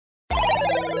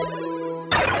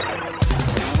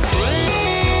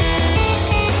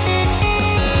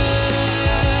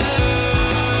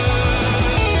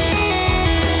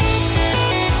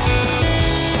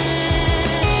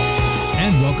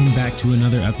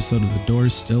episode of The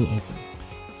Doors Still Open.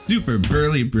 Super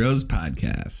Burly Bros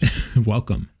podcast.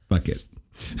 Welcome. Fuck it.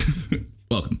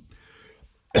 Welcome.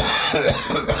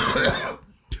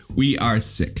 We are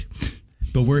sick,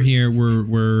 but we're here.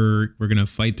 We're gonna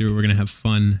fight through. We're gonna have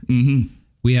fun. Mm-hmm.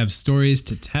 We have stories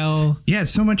to tell. Yeah,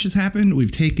 so much has happened. We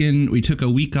took a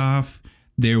week off.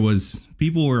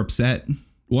 People were upset.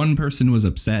 One person was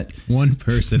upset. One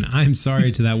person. I'm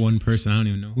sorry to that one person. I don't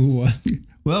even know who it was.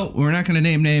 Well, we're not going to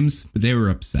name names, but they were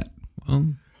upset.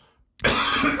 Well,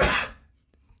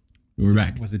 we're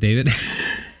back. Was it David?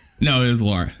 No, it was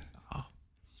Laura. Oh.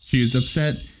 She was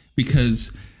upset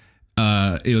because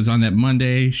it was on that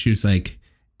Monday. She was like,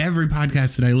 every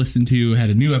podcast that I listened to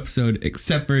had a new episode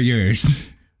except for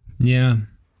yours. Yeah.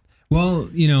 Well,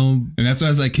 you know. And that's why I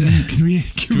was like, can we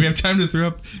have time to throw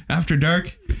up after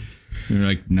dark? And they're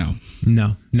like, no,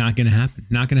 not gonna happen.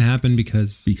 Not gonna happen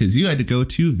because you had to go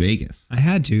to Vegas. I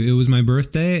had to. It was my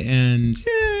birthday, and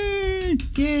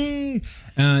yay!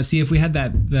 See, if we had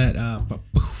that,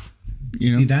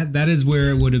 see that is where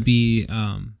it would be.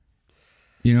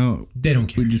 You know, they don't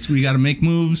care. We got to make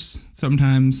moves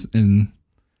sometimes and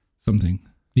something.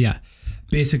 Yeah,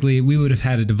 basically, we would have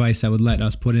had a device that would let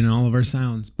us put in all of our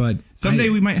sounds, but someday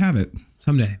we might have it.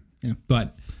 Someday, yeah.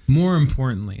 But more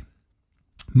importantly.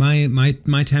 My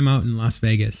time out in Las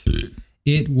Vegas,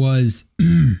 it was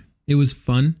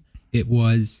fun. It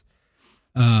was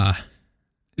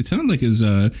it sounded like it was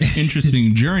a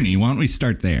interesting journey. Why don't we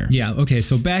start there? Yeah, okay.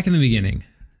 So back in the beginning,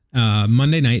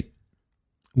 Monday night,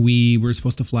 we were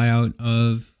supposed to fly out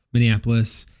of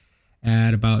Minneapolis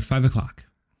at about 5:00.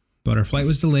 But our flight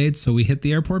was delayed, so we hit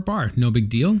the airport bar. No big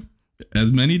deal.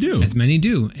 As many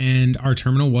do. And our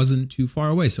terminal wasn't too far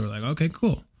away, so we're like, okay,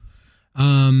 cool.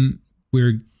 We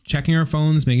were checking our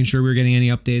phones, making sure we were getting any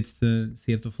updates to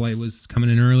see if the flight was coming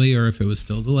in early or if it was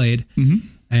still delayed. Mm-hmm.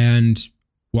 And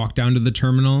walked down to the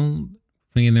terminal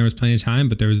thinking there was plenty of time,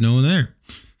 but there was no one there.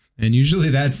 And usually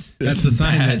that's a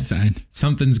sign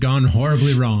something's gone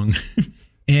horribly wrong.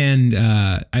 And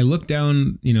I look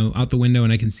down, out the window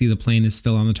and I can see the plane is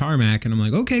still on the tarmac. And I'm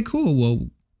like, okay, cool. Well,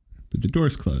 but the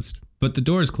door's closed.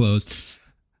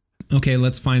 Okay,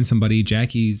 let's find somebody.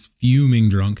 Jackie's fuming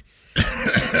drunk.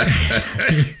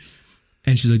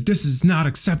 And she's like, this is not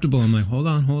acceptable. I'm like, hold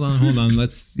on.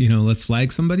 Let's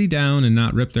flag somebody down and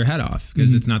not rip their head off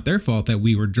because it's not their fault that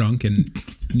we were drunk and,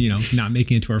 not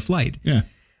making it to our flight. Yeah.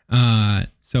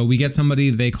 So we get somebody,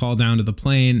 they call down to the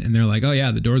plane and they're like, oh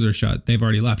yeah, the doors are shut. They've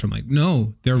already left. I'm like,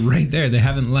 no, they're right there. They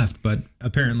haven't left. But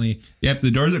apparently. Yeah, if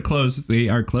the doors are closed, they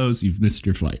are closed. You've missed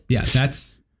your flight. Yeah,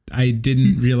 I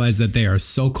didn't realize that they are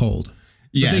so cold.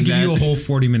 Yeah, but they give you a whole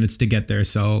 40 minutes to get there,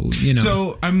 so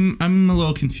So I'm a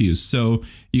little confused. So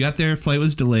you got there, flight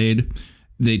was delayed.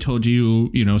 They told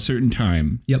you, a certain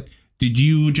time. Yep. Did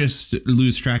you just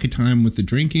lose track of time with the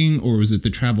drinking, or was it the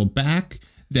travel back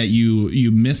that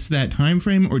you missed that time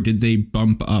frame, or did they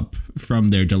bump up from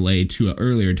their delay to an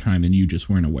earlier time and you just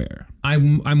weren't aware?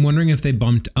 I'm wondering if they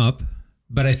bumped up.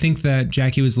 But I think that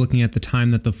Jackie was looking at the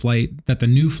time that the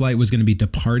new flight was going to be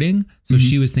departing. So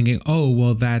she was thinking, oh,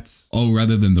 well, that's... Oh,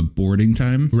 rather than the boarding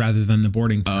time? Rather than the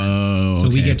boarding time. Oh, okay. So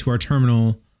we get to our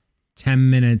terminal 10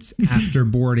 minutes after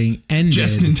boarding ended.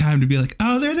 Just in time to be like,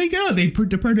 oh, there they go. They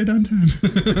departed on time.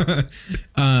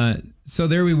 So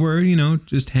there we were,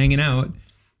 just hanging out.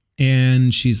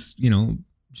 And she's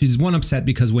one upset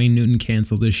because Wayne Newton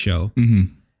canceled his show.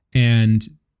 Mm-hmm. And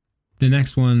the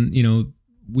next one,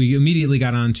 we immediately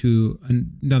got onto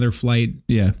another flight.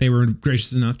 Yeah. They were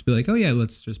gracious enough to be like, oh yeah,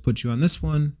 let's just put you on this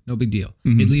one. No big deal.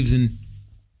 Mm-hmm. It leaves in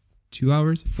 4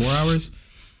 hours.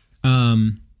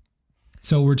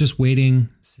 So we're just waiting,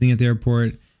 sitting at the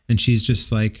airport, and she's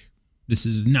just like, this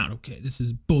is not okay. This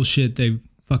is bullshit. They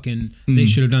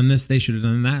should have done this. They should have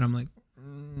done that. I'm like,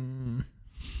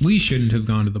 we shouldn't have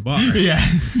gone to the bar. Yeah.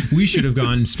 We should have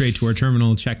gone straight to our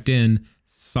terminal, checked in,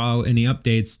 saw any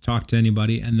updates, talked to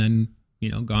anybody, and then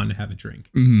gone to have a drink.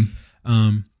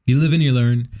 Mm-hmm. You live and you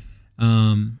learn. So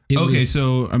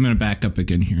I'm going to back up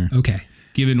again here. Okay.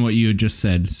 Given what you had just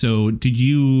said. So did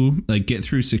you get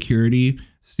through security,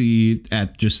 see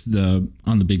at just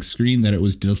on the big screen that it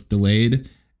was delayed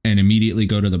and immediately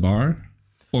go to the bar?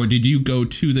 Or did you go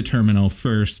to the terminal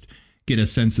first, get a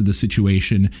sense of the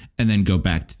situation, and then go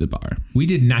back to the bar? We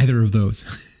did neither of those.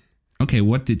 Okay.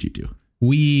 What did you do?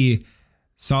 We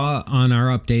saw on our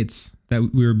updates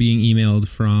that we were being emailed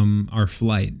from our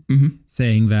flight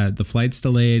saying that the flight's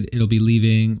delayed. It'll be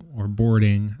leaving or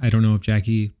boarding. I don't know if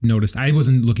Jackie noticed. I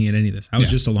wasn't looking at any of this. I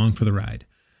was just along for the ride.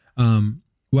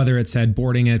 Whether it said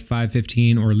boarding at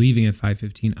 5:15 or leaving at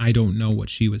 5:15, I don't know what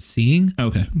she was seeing.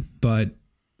 Okay. But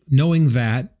knowing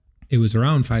that it was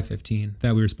around 5:15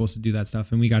 that we were supposed to do that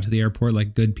stuff. And we got to the airport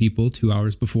like good people 2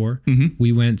 hours before.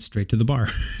 We went straight to the bar.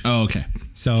 Oh, okay.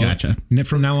 So Gotcha.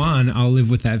 from now on, I'll live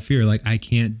with that fear. Like I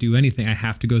can't do anything. I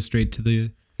have to go straight to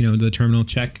the, the terminal,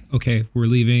 check. Okay, we're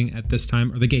leaving at this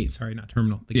time, or the gate. Sorry, not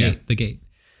terminal. The gate.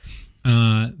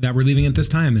 That we're leaving at this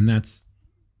time, and that's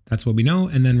what we know.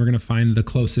 And then we're gonna find the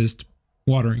closest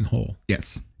watering hole.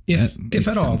 Yes. If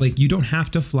at all, like you don't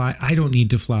have to fly. I don't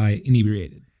need to fly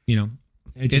inebriated.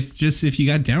 It's just if you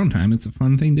got downtime, it's a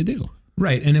fun thing to do.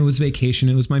 Right. And it was vacation.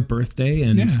 It was my birthday.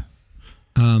 And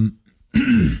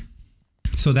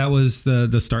so that was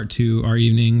the start to our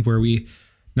evening, where we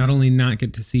not only didn't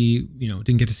get to see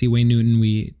Wayne Newton,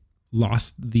 we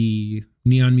lost the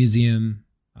Neon Museum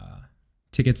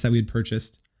tickets that we had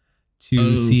purchased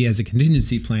to see as a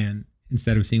contingency plan.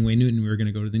 Instead of seeing Wayne Newton, we were going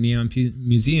to go to the Neon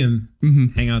Museum,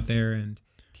 hang out there, and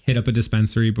hit up a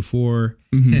dispensary before.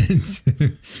 And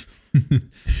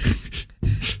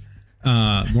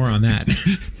more on that.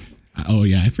 Oh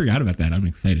yeah, I forgot about that. I'm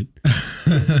excited.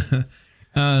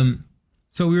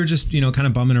 So we were just, kind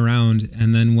of bumming around,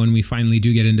 and then when we finally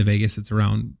do get into Vegas, it's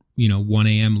around 1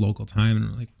 a.m. local time, and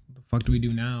we're like, what the fuck do we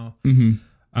do now?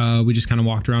 We just kind of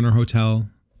walked around our hotel.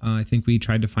 I think we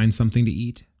tried to find something to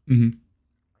eat.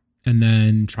 And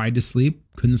then tried to sleep,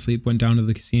 couldn't sleep, went down to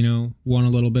the casino, won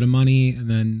a little bit of money, and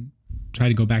then tried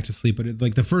to go back to sleep.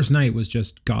 But the first night was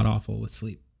just god awful with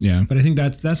sleep. Yeah. But I think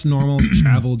that's normal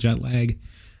travel jet lag.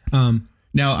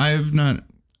 Now I've not,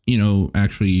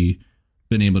 actually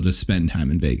been able to spend time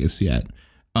in Vegas yet.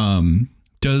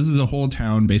 Does the whole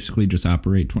town basically just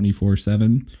operate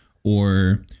 24/7,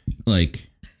 or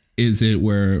like, is it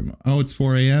where, it's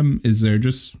 4 a.m. Is there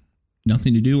just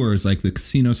nothing to do, or is like the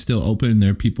casino still open,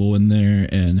 there are people in there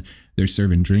and they're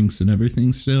serving drinks and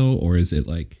everything still, or is it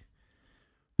like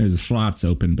there's the slots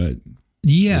open but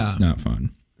it's not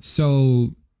fun?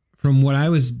 So from what I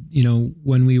was,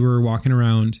 when we were walking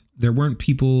around, there weren't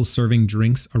people serving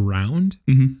drinks around.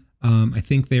 I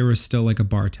think there was still like a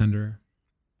bartender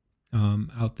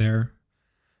out there,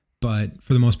 but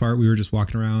for the most part we were just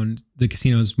walking around. The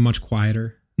casino is much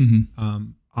quieter.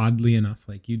 Oddly enough,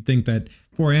 like you'd think that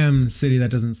 4 a.m. city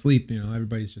that doesn't sleep,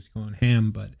 everybody's just going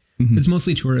ham, but it's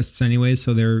mostly tourists anyways.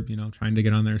 So they're, trying to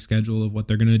get on their schedule of what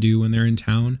they're going to do when they're in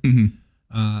town.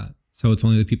 So it's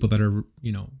only the people that are,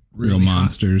 real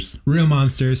monsters,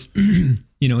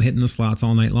 hitting the slots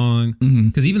all night long.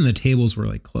 Cause even the tables were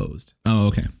like closed. Oh,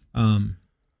 okay.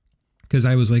 Cause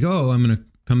I was like, I'm going to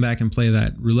come back and play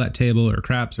that roulette table or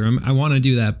craps, or I want to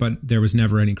do that, but there was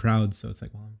never any crowds. So it's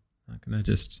like, well, I'm not going to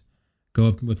just go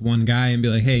up with one guy and be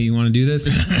like, hey, you want to do this?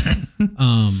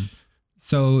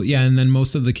 So yeah. And then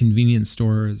most of the convenience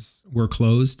stores were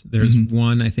closed. There's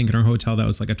one, I think, in our hotel that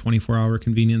was like a 24-hour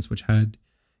convenience, which had,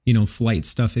 flight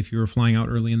stuff. If you were flying out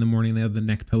early in the morning, they had the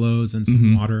neck pillows and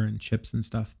some water and chips and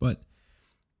stuff. But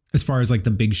as far as like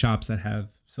the big shops that have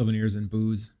souvenirs and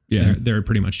booze, they're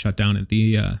pretty much shut down at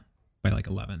the, by like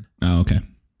 11. Oh, okay.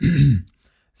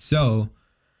 So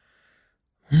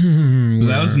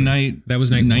that was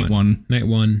night one. Night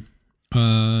one.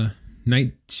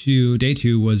 Day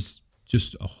two was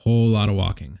just a whole lot of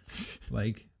walking,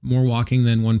 like more walking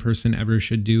than one person ever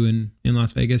should do in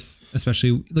Las Vegas,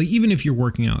 especially like even if you're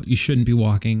working out, you shouldn't be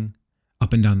walking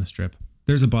up and down the strip.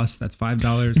 There's a bus that's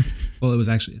 $5. Well,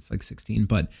 it's like 16,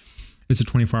 but it's a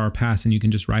 24-hour pass and you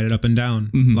can just ride it up and down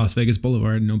Las Vegas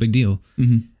Boulevard. No big deal.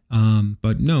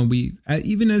 But no, we,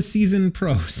 even as seasoned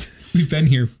pros, we've been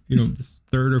here, this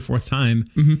third or fourth time.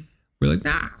 We're like,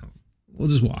 we'll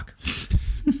just walk.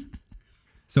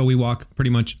 So we walk pretty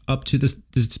much up to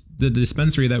the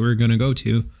dispensary that we were going to go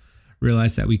to,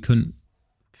 realized that we couldn't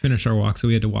finish our walk. So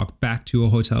we had to walk back to a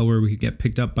hotel where we could get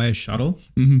picked up by a shuttle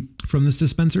from this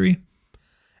dispensary.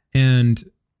 And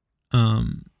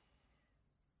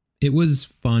it was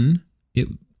fun.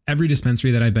 Every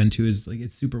dispensary that I've been to is like,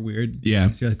 it's super weird.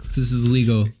 Yeah. So you're like, this is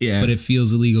illegal, but it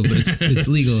feels illegal, but it's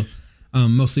legal.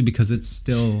 Mostly because it's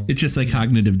just like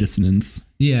cognitive dissonance.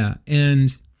 Yeah.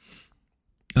 And,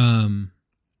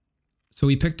 so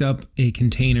we picked up a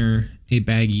container, a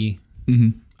baggie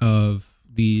of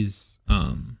these,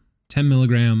 10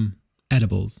 milligram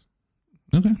edibles.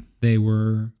 Okay. They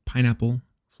were pineapple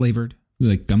flavored.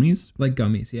 Like gummies? Like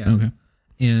gummies. Yeah. Okay.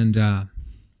 And,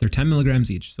 they're 10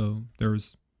 milligrams each. So there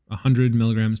was 100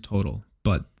 milligrams total,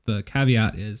 but the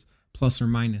caveat is plus or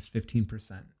minus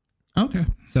 15%. Okay.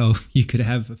 So you could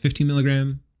have a 15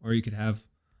 milligram or you could have,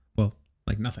 well,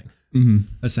 like nothing,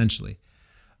 essentially.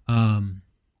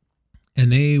 And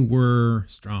they were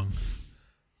strong.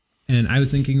 And I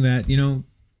was thinking that,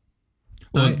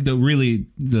 well,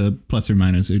 the plus or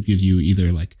minus, it would give you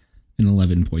either like an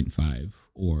 11.5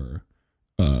 or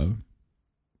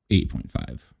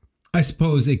 8.5. I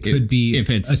suppose it could be if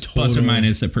it's a total plus or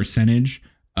minus a percentage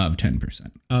of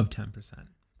 10%. of 10%.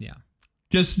 Yeah.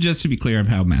 Just to be clear of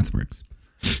how math works.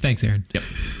 Thanks, Aaron. Yep.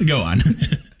 Go on.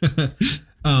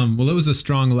 Well, it was a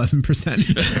strong 11%.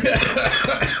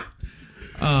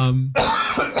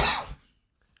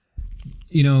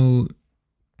 You know,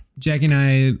 Jackie and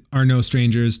I are no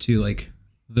strangers to like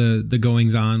the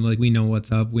goings on. Like we know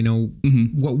what's up. We know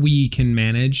what we can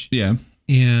manage. Yeah.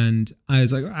 And I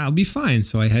was like, I'll be fine.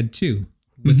 So I had two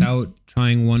without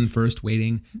trying one first,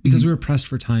 waiting because we were pressed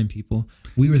for time, people.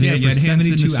 We were there for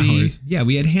 72 hours. Yeah,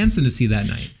 we had Hanson to see that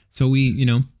night. So we, you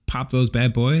know, popped those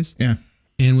bad boys. Yeah.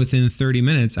 And within 30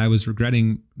 minutes, I was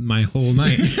regretting my whole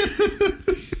night,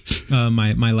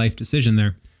 my life decision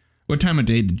there. What time of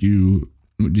day did you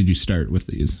start with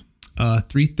these?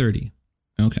 3:30.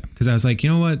 Okay. Because I was like, you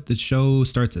know what? The show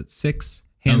starts at 6.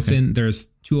 Hanson, there's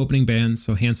 2 opening bands,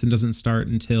 so Hanson doesn't start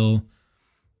until,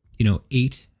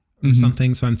 8 or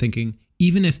something. So I'm thinking,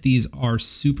 even if these are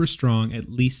super strong, at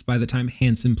least by the time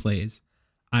Hanson plays,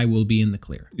 I will be in the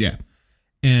clear. Yeah.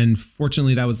 And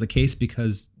fortunately, that was the case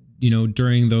because,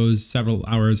 during those several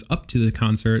hours up to the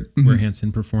concert where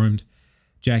Hanson performed,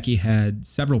 Jackie had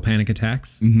several panic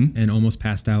attacks and almost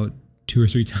passed out 2 or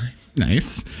 3 times.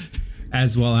 Nice.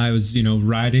 As while I was,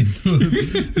 riding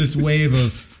this wave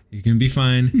of, you're going to be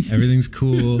fine. Everything's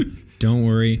cool. Don't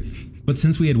worry. But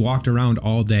since we had walked around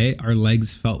all day, our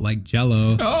legs felt like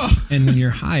jello. Oh. And when you're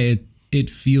high, it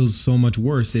feels so much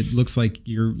worse. It looks like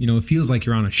it feels like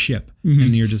you're on a ship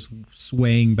and you're just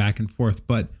swaying back and forth.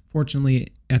 But fortunately,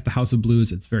 at the House of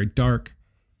Blues, it's very dark.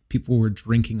 People were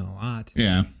drinking a lot.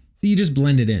 Yeah. So you just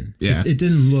blend it in. Yeah. It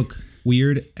didn't look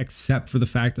weird, except for the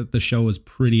fact that the show was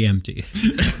pretty empty.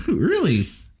 Really?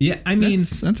 Yeah, I mean,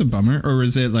 that's a bummer. Or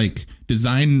is it like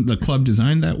the club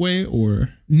designed that way,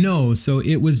 or no? So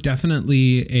it was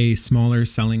definitely a smaller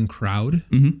selling crowd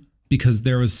because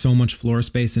there was so much floor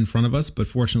space in front of us. But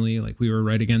fortunately, like we were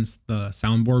right against the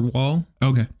soundboard wall.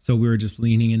 Okay. So we were just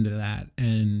leaning into that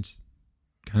and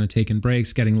kind of taking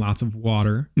breaks, getting lots of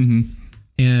water,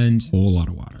 and whole lot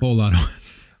of water.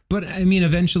 But I mean,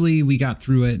 eventually we got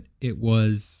through it. It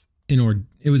was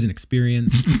an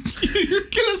experience. You're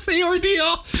gonna say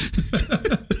ordeal.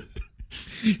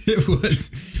 It was,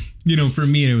 for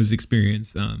me, it was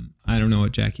experience. I don't know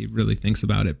what Jackie really thinks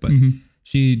about it, but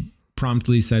she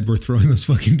promptly said, "We're throwing those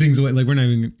fucking things away. Like we're not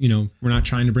even, we're not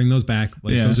trying to bring those back.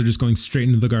 Like those are just going straight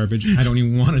into the garbage. I don't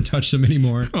even want to touch them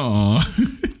anymore." Aw.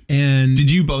 And did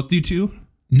you both do 2?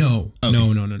 No, okay.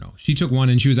 No. She took 1,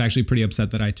 and she was actually pretty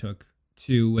upset that I took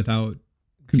 2 without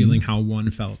feeling how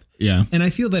 1 felt. Yeah. And I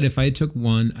feel that if I took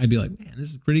 1, I'd be like, man,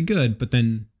 this is pretty good. But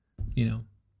then, and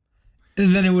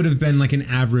then it would have been like an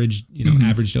average,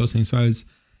 average dosing. So I was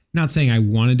not saying I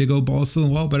wanted to go balls to the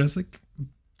wall, but I was like,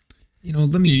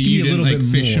 let me be a little bit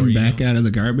more. Fish him back out of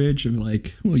the garbage and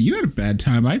like, well, you had a bad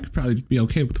time. I could probably be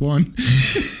okay with 1.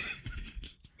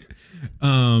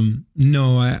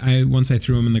 No, I once I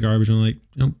threw him in the garbage, I'm like,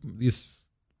 nope, it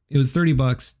was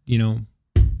 $30,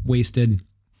 wasted.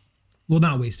 Well,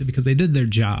 not wasted because they did their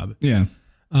job. Yeah.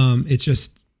 It's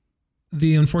just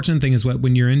the unfortunate thing is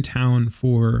when you're in town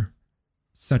for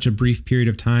such a brief period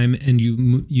of time and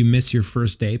you miss your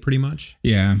first day pretty much.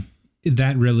 Yeah.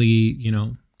 That really,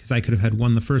 because I could have had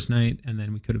 1 the first night and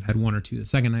then we could have had 1 or 2 the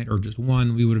second night or just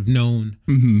 1. We would have known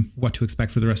what to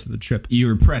expect for the rest of the trip. You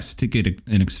were pressed to get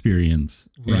an experience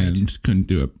and couldn't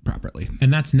do it properly.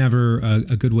 And that's never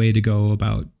a good way to go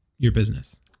about your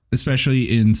business.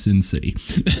 Especially in Sin City.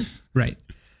 Right.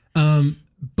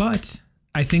 But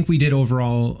I think we did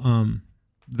overall,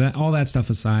 all that stuff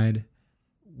aside,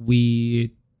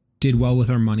 we did well with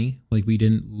our money. Like we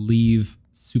didn't leave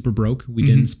super broke. We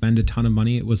didn't spend a ton of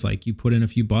money. It was like you put in a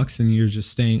few bucks and you're just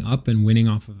staying up and winning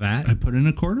off of that. I put in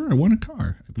a quarter, I won a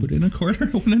car. I put in a quarter,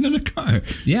 I won another car.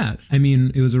 Yeah. I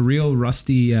mean, it was a real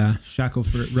rusty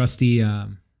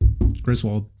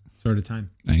Griswold sort of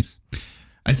time. Nice.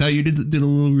 I saw you did a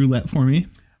little roulette for me.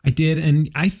 I did, and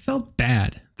I felt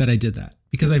bad that I did that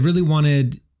because I really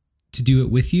wanted to do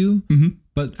it with you,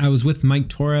 but I was with Mike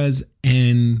Torres,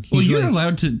 and he's you're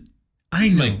allowed to. I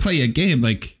know, like play a game,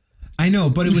 like I know,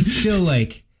 but it was still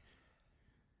like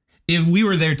if we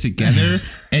were there together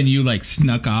and you like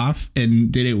snuck off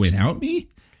and did it without me,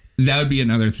 that would be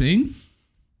another thing.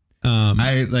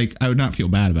 I would not feel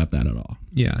bad about that at all.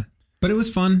 Yeah, but it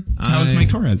was fun. How was Mike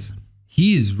Torres?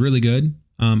 He is really good.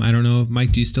 I don't know,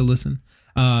 Mike, do you still listen?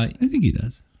 I think he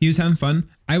does. He was having fun.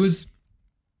 I was,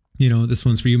 this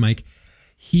one's for you, Mike.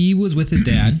 He was with his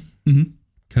dad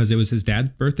because it was his dad's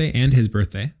birthday and his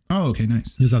birthday. Oh, okay,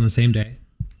 nice. It was on the same day.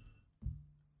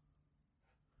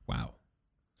 Wow.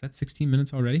 that 16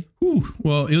 minutes already? Whew.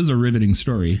 Well, it was a riveting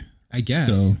story. I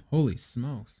guess. Holy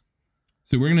smokes.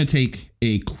 So we're going to take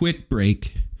a quick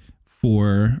break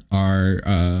for our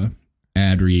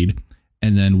ad read,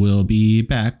 and then we'll be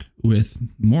back with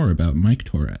more about Mike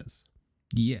Torres.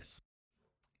 Yes.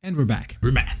 And we're back.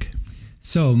 We're back.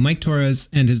 So Mike Torres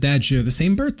and his dad share the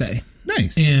same birthday.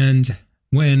 Nice. And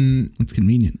when That's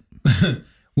convenient.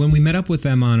 when we met up with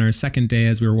them on our second day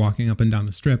as we were walking up and down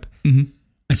the strip,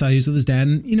 I saw he was with his dad,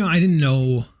 and, I didn't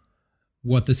know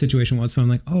what the situation was. So I'm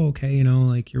like, oh, okay,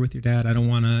 like you're with your dad. I don't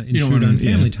want to intrude on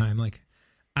family time. Like,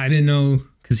 I didn't know,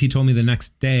 because he told me the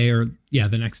next day,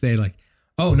 like,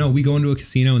 oh no, we go into a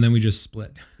casino and then we just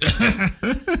split. So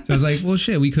I was like, well,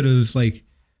 shit, we could have like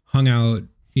hung out,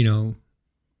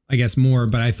 I guess more,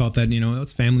 but I felt that,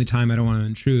 it's family time. I don't want to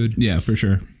intrude. Yeah, for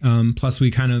sure. Plus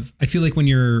we I feel like when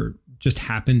you're just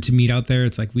happen to meet out there,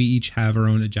 it's like we each have our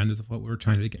own agendas of what we're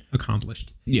trying to get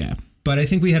accomplished. Yeah. But I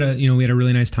think we had a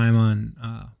really nice time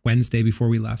on Wednesday before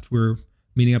we left. We're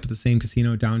meeting up at the same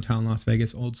casino downtown Las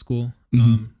Vegas, old school,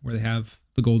 where they have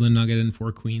the Golden Nugget and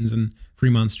Four Queens and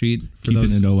Fremont Street. For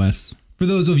those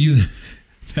of you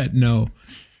that know,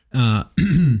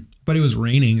 but it was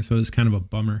raining, so it was kind of a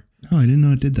bummer. Oh, I didn't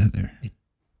know it did that there.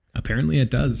 Apparently, it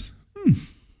does.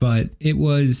 But it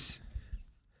was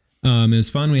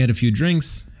fun. We had a few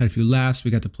drinks, had a few laughs.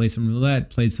 We got to play some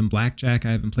roulette, played some blackjack.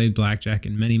 I haven't played blackjack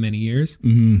in many, many years.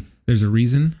 There's a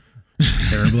reason. I'm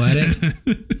terrible at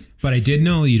it. But I did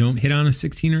know you don't hit on a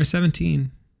 16 or a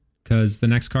 17, because the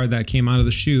next card that came out of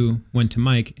the shoe went to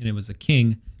Mike, and it was a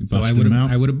king. So I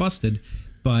would have busted.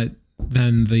 But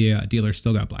then the dealer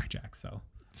still got blackjack. So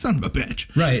son of a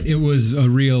bitch. Right. It was a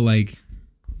real like.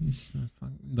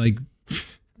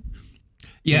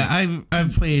 Yeah,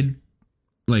 I've played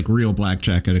like real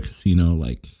blackjack at a casino.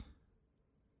 Like,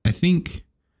 I think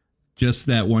just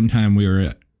that one time we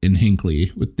were in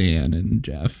Hinckley with Dan and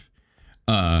Jeff.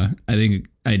 I think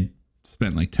I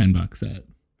spent like $10 at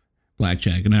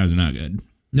blackjack, and that was not good.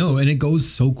 No, and it goes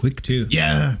so quick too.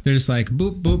 Yeah, they're just like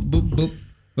boop boop boop boop.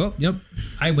 Oh, yep,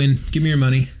 I win. Give me your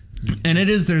money. And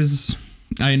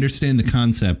I understand the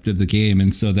concept of the game,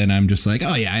 and so then I'm just like,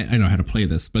 oh yeah, I know how to play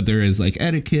this. But there is like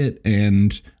etiquette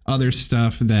and other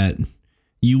stuff that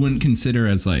you wouldn't consider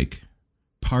as like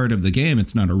part of the game.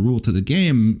 It's not a rule to the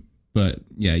game, but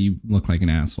yeah, you look like an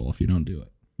asshole if you don't do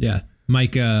it. Yeah,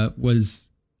 Mike I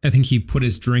think he put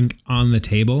his drink on the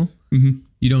table.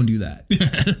 You don't do that.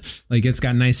 Like, it's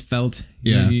got nice felt.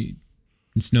 Yeah,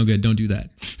 it's no good. Don't do that.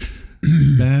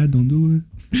 Bad. Don't do it.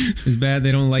 It's bad.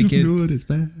 They don't like it. Don't do it. It's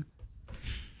bad.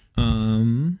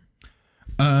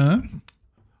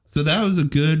 So that was a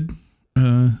good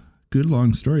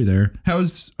long story there.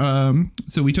 How's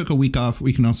so we took a week off.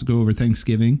 We can also go over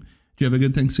Thanksgiving. Did you have a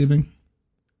good Thanksgiving?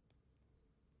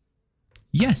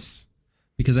 Yes,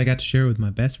 because I got to share it with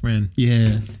my best friend.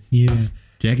 Yeah.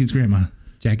 Jackie's grandma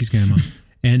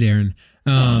and Aaron.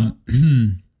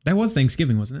 That was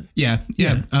Thanksgiving, wasn't it?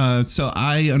 Yeah. So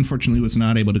I unfortunately was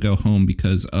not able to go home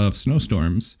because of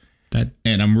snowstorms.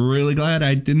 And I'm really glad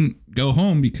I didn't go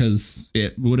home, because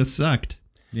it would have sucked.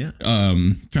 Yeah.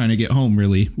 Trying to get home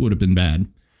really would have been bad.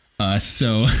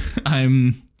 So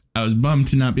I was bummed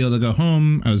to not be able to go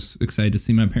home. I was excited to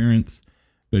see my parents,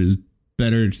 but it was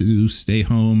better to stay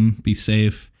home, be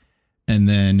safe. And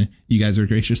then you guys were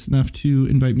gracious enough to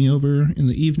invite me over in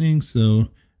the evening, so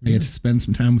I got to spend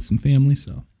some time with some family.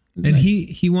 So and nice.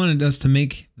 he wanted us to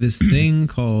make this thing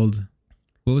called,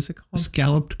 what was it called?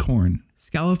 Scalloped corn.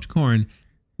 Scalloped corn.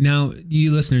 Now,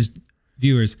 you listeners,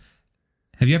 viewers,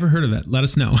 have you ever heard of it? Let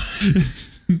us know.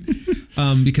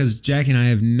 Because Jackie and I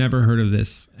have never heard of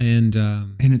this, and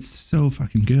it's so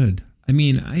fucking good. I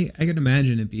mean, I could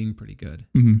imagine it being pretty good.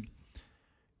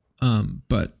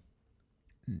 But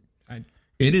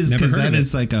it is, because that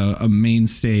is like a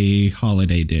mainstay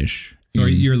holiday dish. So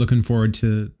you're looking forward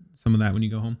to some of that when you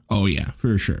go home? Oh yeah,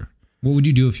 for sure. What would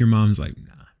you do if your mom's like,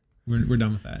 nah, we're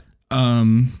done with that?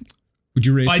 Would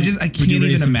you raise? I can't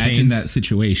even imagine that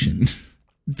situation.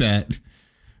 That,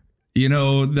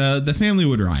 the family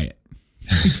would riot.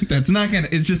 That's not gonna.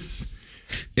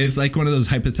 It's like one of those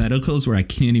hypotheticals where I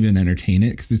can't even entertain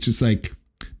it, because it's just like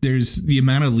there's the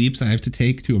amount of leaps I have to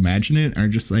take to imagine it are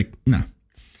just like, no.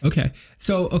 Okay.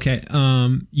 So,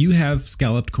 you have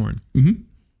scalloped corn.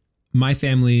 My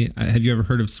family, have you ever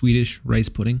heard of Swedish rice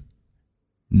pudding?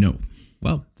 No.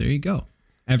 Well, there you go.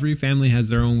 Every family has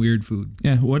their own weird food.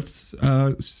 Yeah. What's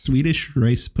Swedish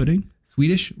rice pudding?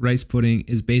 Swedish rice pudding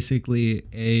is basically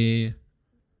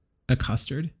a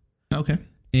custard. Okay.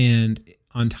 And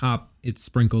on top, it's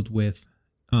sprinkled with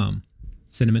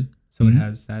cinnamon. So it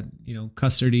has that,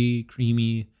 custardy,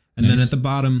 creamy. And then at the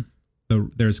bottom,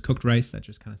 there's cooked rice that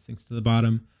just kind of sinks to the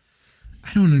bottom.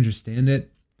 I don't understand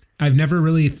it. I've never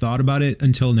really thought about it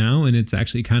until now, and it's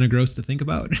actually kind of gross to think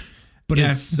about. But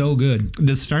it's so good.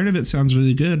 The start of it sounds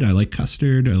really good. I like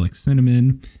custard. I like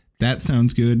cinnamon. That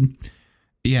sounds good.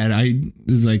 Yeah, I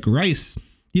was like, rice,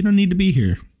 you don't need to be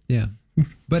here. Yeah.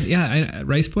 But yeah,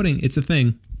 rice pudding, it's a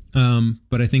thing.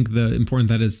 But I think the important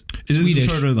that is Swedish. It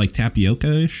sort of like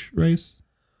tapioca-ish rice?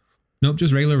 Nope,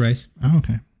 just regular rice. Oh,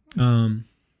 okay.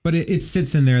 But it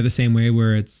sits in there the same way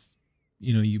where it's,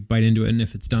 you bite into it, and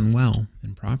if it's done well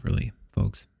and properly,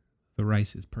 folks, the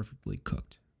rice is perfectly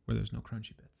cooked where there's no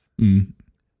crunchy bits. Mm.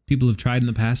 People have tried in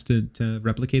the past to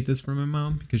replicate this for my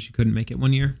mom because she couldn't make it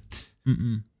one year.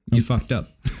 You fucked up.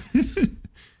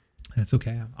 That's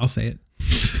okay. I'll say it.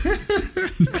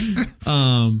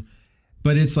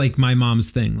 But it's like my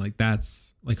mom's thing. Like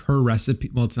that's like her recipe.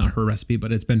 Well, it's not her recipe,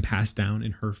 but it's been passed down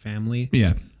in her family.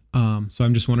 Yeah. So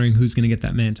I'm just wondering who's going to get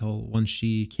that mantle once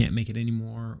she can't make it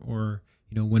anymore, or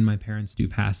when my parents do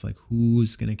pass, like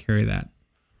who's going to carry that?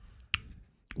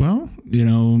 Well,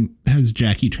 has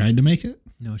Jackie tried to make it?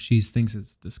 No, she thinks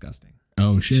it's disgusting.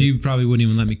 Oh shit. She probably wouldn't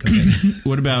even let me cook it.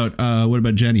 What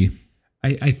about Jenny?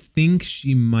 I think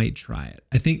she might try it.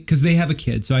 I think because they have a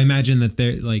kid, so I imagine that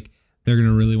they're going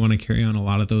to really want to carry on a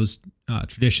lot of those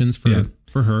traditions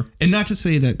for her. And not to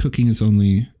say that cooking is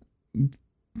only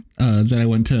that I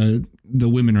went to the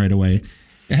women right away.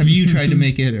 Have you tried to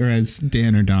make it, or as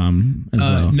Dan or Dom as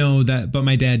well? No, but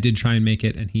my dad did try and make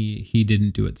it, and he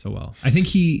didn't do it so well. I think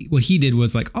what he did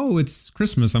was like, oh, it's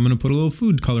Christmas, I'm going to put a little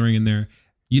food coloring in there.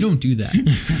 You don't do that.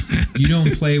 You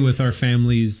don't play with our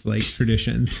family's like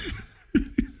traditions.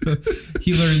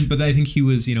 He learned, but I think he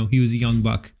was a young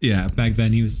buck. Yeah. Back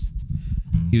then he was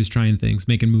trying things,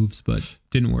 making moves, but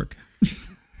didn't work.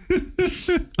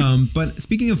 But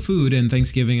speaking of food and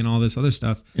Thanksgiving and all this other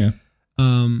stuff, yeah.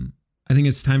 I think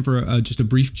it's time for just a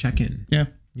brief check-in. Yeah.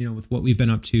 With what we've been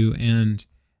up to and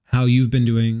how you've been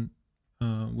doing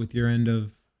with your end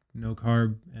of no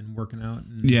carb and working out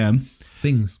and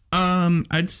things.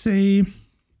 I'd say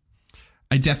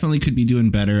I definitely could be doing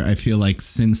better. I feel like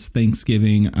since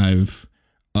Thanksgiving, I've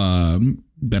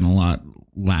been a lot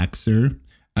laxer.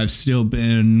 I've still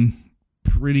been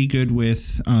pretty good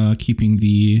with keeping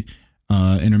the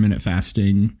intermittent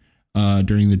fasting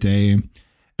during the day.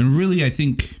 And really, I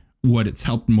think what it's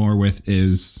helped more with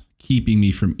is keeping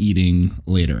me from eating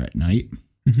later at night,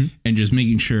 and just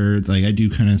making sure like I do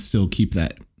kind of still keep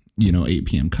that 8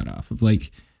 p.m. cutoff of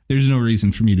like there's no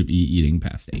reason for me to be eating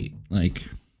past 8.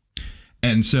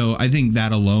 And so I think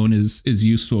that alone is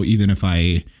useful, even if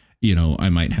I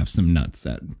might have some nuts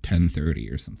at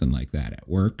 10:30 or something like that at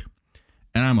work,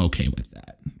 and I'm okay with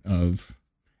that.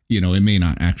 It may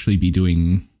not actually be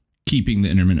keeping the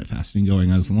intermittent fasting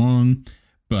going as long,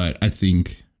 but I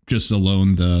think just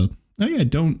alone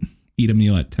don't eat a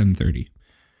meal at 10:30.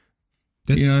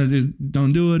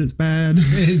 Don't do it. It's bad.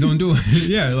 Don't do it.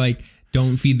 Yeah.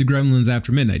 Don't feed the gremlins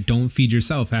after midnight. Don't feed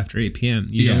yourself after 8 p.m.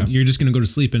 You're just going to go to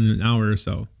sleep in an hour or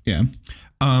so. Yeah.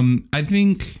 I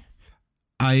think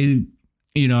I'm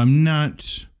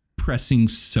not pressing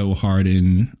so hard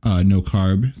in no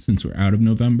carb since we're out of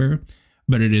November,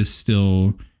 but it is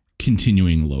still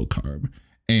continuing low carb.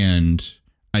 And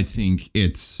I think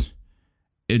it's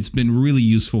been really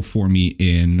useful for me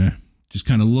in just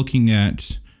kind of looking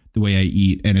at the way I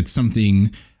eat. And it's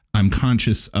something I'm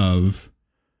conscious of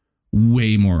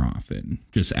way more often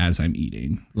just as I'm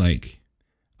eating.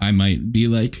 I might be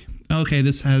like, okay,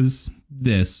 this has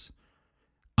this.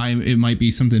 It might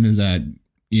be something that,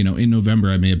 in November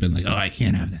I may have been like, oh, I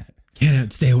can't have that. Can't have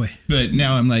it, stay away. But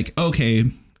now I'm like, okay,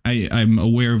 I'm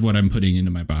aware of what I'm putting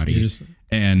into my body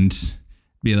and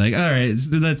be like, all right,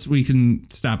 we can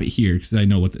stop it here because I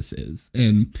know what this is.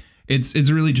 And it's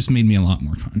really just made me a lot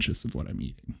more conscious of what I'm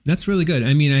eating. That's really good.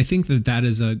 I mean, I think that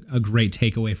is a great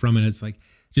takeaway from it. It's like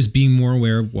just being more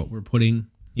aware of what we're putting,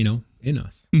 in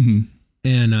us. Mm-hmm.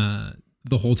 And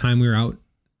the whole time we were out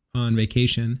on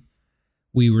vacation,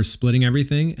 we were splitting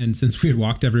everything. And since we had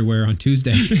walked everywhere on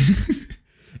Tuesday,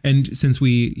 and since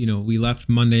we left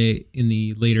Monday in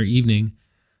the later evening,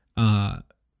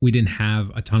 we didn't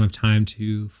have a ton of time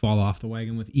to fall off the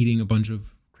wagon with eating a bunch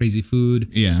of crazy food.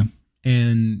 Yeah.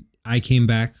 And I came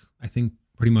back, I think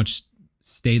pretty much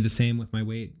stayed the same with my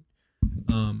weight.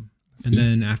 And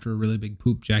then after a really big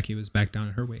poop, Jackie was back down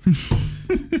at her weight.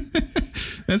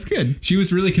 That's good. She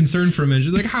was really concerned for a minute.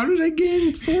 She's like, how did I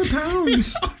gain 4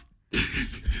 pounds?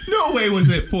 No way was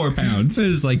it 4 pounds. It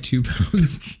was like 2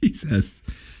 pounds. Jesus.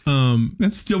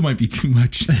 That still might be too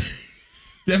much.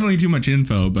 Definitely too much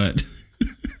info, but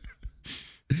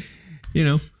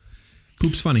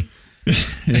poop's funny.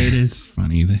 It is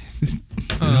funny.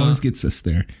 It always gets us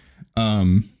there.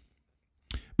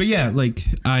 But yeah, like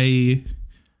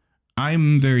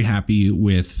I'm very happy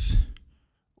with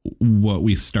what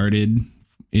we started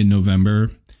in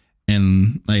November.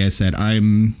 And like I said,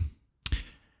 I'm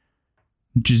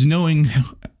just knowing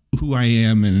who I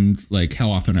am and like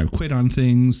how often I've quit on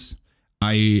things.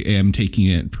 I am taking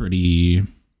it pretty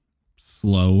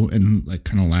slow and like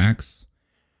kind of lax.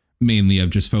 Mainly of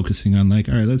just focusing on like,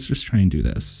 all right, let's just try and do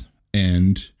this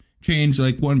and change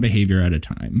like one behavior at a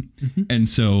time. Mm-hmm. And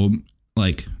so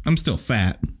like, I'm still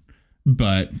fat,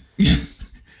 but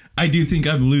I do think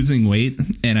I'm losing weight.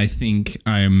 And I think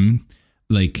I'm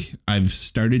like, I've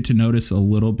started to notice a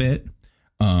little bit.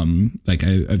 Like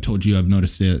I've told you, I've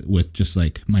noticed it with just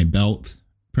like my belt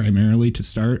primarily to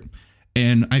start.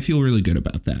 And I feel really good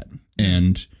about that.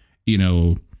 And, you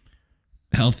know,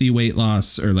 healthy weight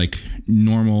loss or like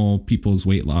normal people's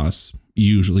weight loss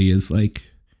usually is like,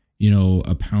 you know,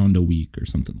 a pound a week or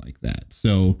something like that.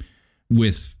 So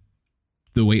with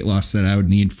the weight loss that I would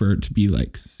need for it to be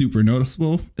like super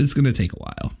noticeable, it's going to take a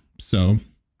while. So,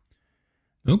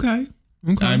 okay.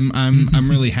 I'm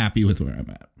really happy with where I'm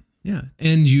at. Yeah.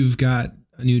 And you've got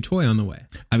a new toy on the way.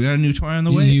 I've got a new toy on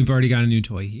the way. You've already got a new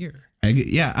toy here.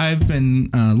 I've been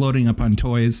loading up on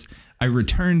toys. I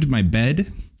returned my bed.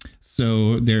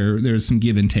 So there's some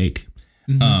give and take.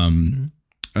 Mm-hmm.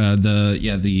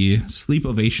 The Sleep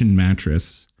Ovation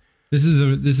mattress. This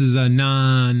is a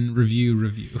non-review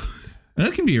review.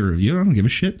 That can be a review. I don't give a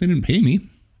shit. They didn't pay me.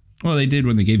 Well, they did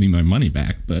when they gave me my money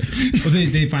back, but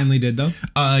they finally did though.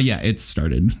 Yeah, it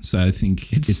started. So I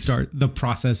think it's the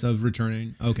process of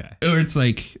returning. Okay. Or it's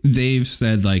like they've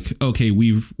said like, okay,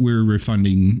 we're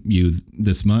refunding you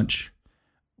this much,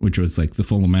 which was like the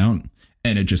full amount.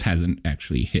 And it just hasn't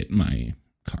actually hit my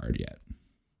card yet.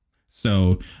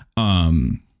 So,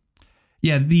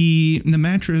 yeah, the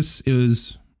mattress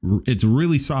it's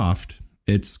really soft.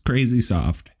 It's crazy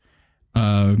soft.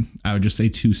 I would just say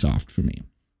too soft for me.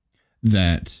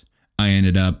 That I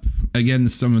ended up, again,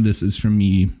 some of this is from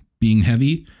me being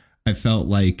heavy. I felt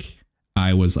like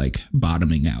I was like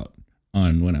bottoming out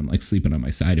on when I'm like sleeping on my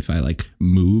side. If I like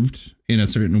moved in a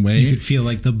certain way, you could feel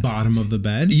like the bottom of the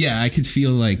bed. Yeah, I could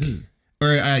feel like.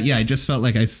 I just felt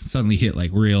like I suddenly hit like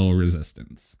real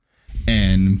resistance,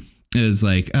 and it was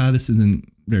like, this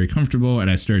isn't very comfortable.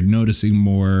 And I started noticing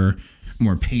more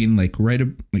pain, like right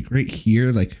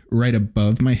here, like right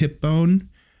above my hip bone,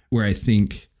 where I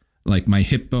think like my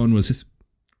hip bone was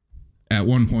at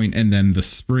one point, and then the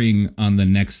spring on the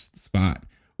next spot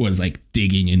was like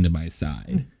digging into my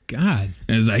side. God.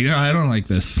 And it's like, no, I don't like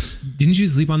this. Didn't you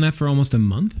sleep on that for almost a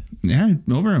month? Yeah,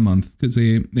 over a month, because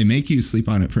they make you sleep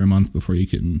on it for a month before you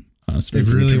can start.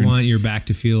 They really want your back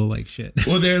to feel like shit.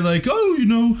 Well, they're like, oh, you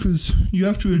know, because you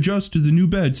have to adjust to the new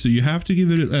bed, so you have to give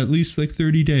it at least like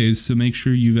 30 days to make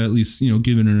sure you've at least, you know,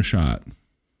 given it a shot.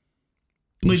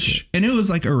 Which, and it was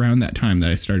like around that time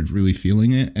that I started really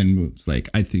feeling it, and was like,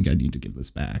 I think I need to give this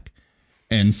back.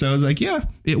 And so I was like, yeah,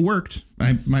 it worked.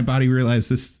 My body realized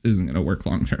this isn't going to work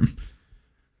long term.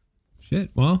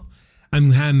 Shit. Well,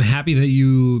 I'm happy that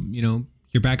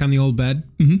you're back on the old bed,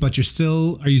 mm-hmm. but you're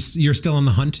still on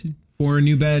the hunt for a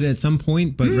new bed at some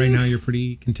point. But right now you're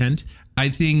pretty content. I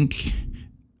think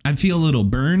I feel a little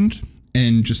burned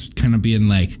and just kind of being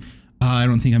like, I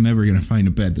don't think I'm ever going to find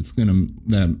a bed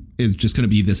that is just going to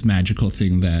be this magical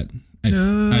thing that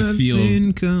I feel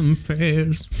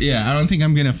compares. Yeah, I don't think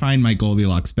I'm gonna find my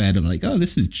Goldilocks bed and like, oh,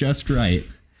 this is just right.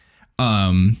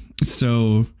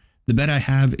 So the bed I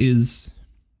have is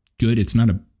good. It's not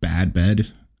a bad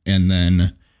bed. And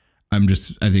then I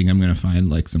think I'm gonna find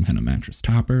like some kind of mattress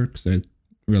topper, because I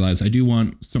realize I do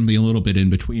want something a little bit in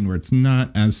between where it's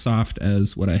not as soft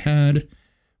as what I had,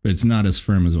 but it's not as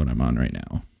firm as what I'm on right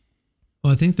now.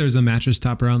 Well, I think there's a mattress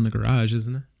topper out in the garage,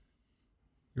 isn't there?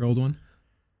 Your old one?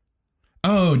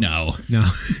 Oh, no.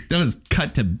 That was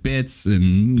cut to bits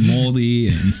and moldy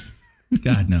and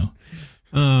God, no.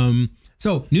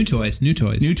 So new toys.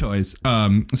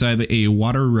 So I have a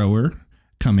water rower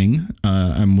coming.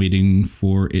 I'm waiting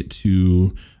for it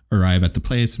to arrive at the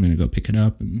place. I'm going to go pick it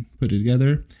up and put it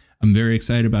together. I'm very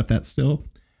excited about that still.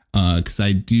 Because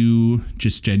I do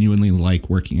just genuinely like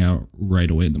working out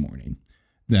right away in the morning.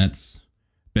 That's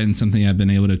been something I've been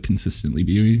able to consistently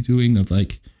be doing, of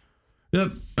like,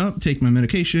 take my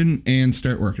medication and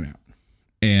start working out,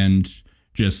 and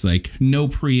just like no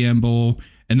preamble.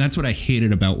 And that's what I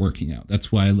hated about working out. That's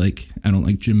why like I don't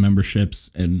like gym memberships,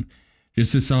 and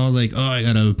just this all like, oh, I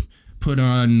gotta put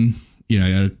on, I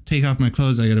gotta take off my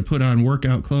clothes, I gotta put on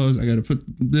workout clothes, I gotta put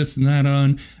this and that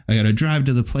on, I gotta drive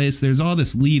to the place. There's all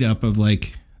this lead up of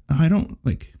like, I don't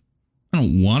I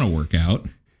don't want to work out.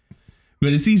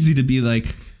 But it's easy to be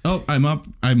like, oh, I'm up.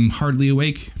 I'm hardly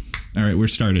awake. All right, we're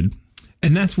started.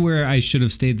 And that's where I should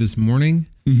have stayed this morning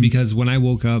because when I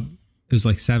woke up, it was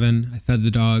like 7. I fed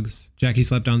the dogs. Jackie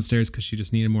slept downstairs because she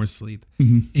just needed more sleep.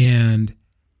 And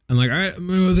I'm like, all right, I'm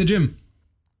going to go to the gym.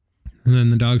 And then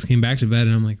the dogs came back to bed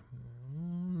and I'm like,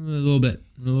 a little bit.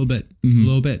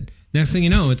 Next thing you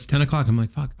know, it's 10 o'clock. I'm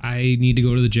like, fuck, I need to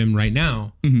go to the gym right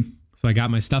now. So I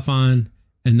got my stuff on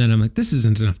and then I'm like, this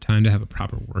isn't enough time to have a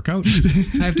proper workout.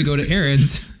 I have to go to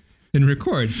errands and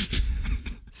record.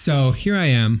 So here I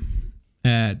am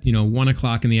at, 1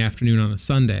 o'clock in the afternoon on a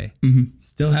Sunday.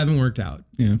 Still haven't worked out.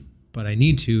 Yeah. But I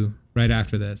need to right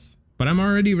after this. But I'm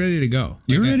already ready to go.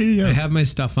 You're ready to go. I have my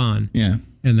stuff on. Yeah.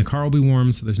 And the car will be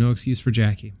warm, so there's no excuse for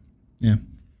Jackie. Yeah.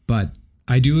 But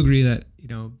I do agree that,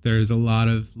 there's a lot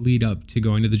of lead up to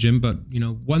going to the gym. But,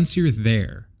 once you're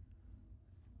there.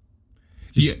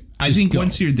 I think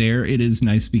once you're there, it is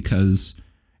nice because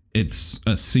it's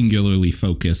a singularly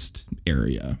focused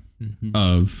area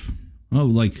of,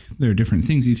 there are different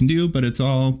things you can do, but it's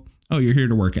all, you're here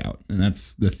to work out. And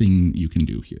that's the thing you can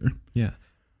do here. Yeah.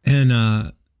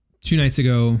 And 2 nights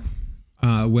ago,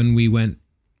 when we went,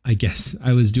 I guess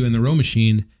I was doing the row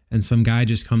machine and some guy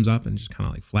just comes up and just kind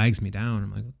of like flags me down.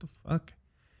 I'm like, what the fuck?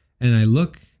 And I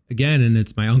look again and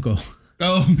it's my uncle.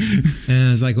 Oh. And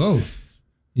I was like, whoa.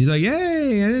 He's like,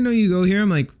 yay, I didn't know you go here. I'm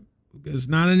like, it's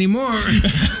not anymore.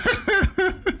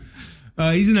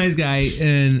 He's a nice guy.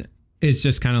 And it's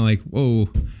just kind of like, whoa,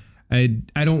 I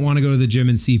don't want to go to the gym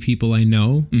and see people I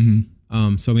know.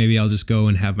 So maybe I'll just go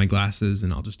and have my glasses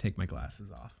and I'll just take my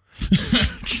glasses off. Then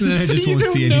I just won't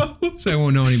see any. So I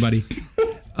won't know anybody.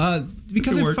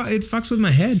 Because it fucks with my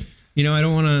head. I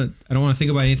don't want to think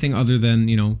about anything other than,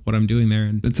 what I'm doing there.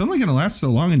 And it's only going to last so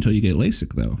long until you get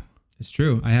LASIK though. It's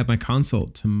true. I have my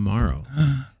consult tomorrow,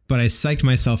 but I psyched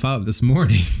myself out this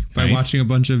morning by watching a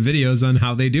bunch of videos on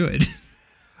how they do it.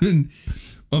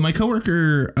 Well, my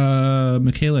coworker,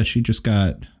 Michaela, she just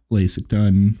got LASIK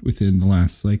done within the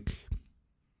last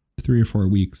 3 or 4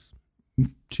 weeks.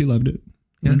 She loved it.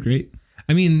 Yeah. Great.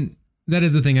 I mean, that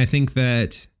is the thing. I think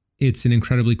that it's an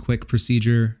incredibly quick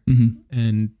procedure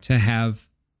and to have,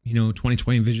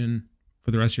 20/20 vision for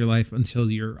the rest of your life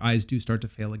until your eyes do start to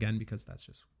fail again, because that's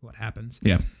just what happens.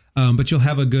 Yeah. But you'll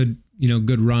have a good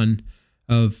run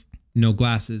of no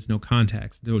glasses, no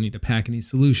contacts, don't need to pack any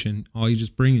solution. All you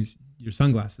just bring is your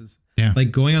sunglasses. Yeah.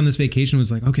 Like going on this vacation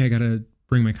was like, okay, I got to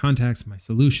bring my contacts, my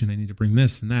solution. I need to bring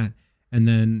this and that. And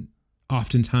then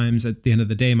oftentimes at the end of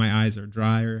the day, my eyes are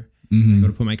drier. I go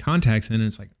to put my contacts in and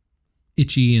it's like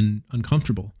itchy and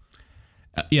uncomfortable.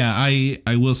 Yeah. I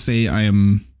will say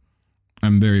I'm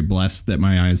very blessed that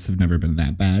my eyes have never been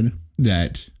that bad,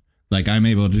 that I'm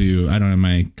able to, I don't have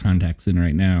my contacts in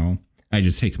right now. I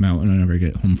just take them out whenever I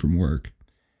get home from work.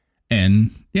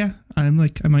 And yeah, I'm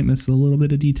I might miss a little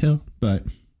bit of detail, but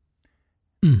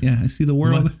yeah, I see the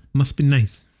world. Must be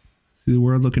nice. See the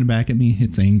world looking back at me.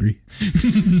 It's angry.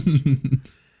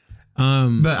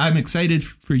 But I'm excited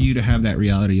for you to have that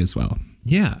reality as well.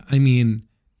 Yeah. I mean,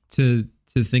 to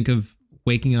think of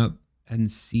waking up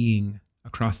and seeing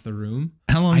across the room.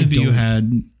 How long have you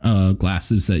had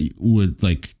glasses that would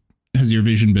has your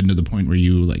vision been to the point where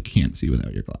you can't see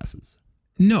without your glasses?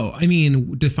 No, I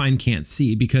mean, define can't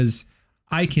see, because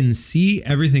I can see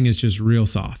everything is just real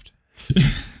soft.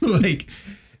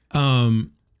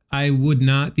 I would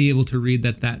not be able to read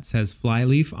that says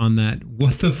flyleaf on that.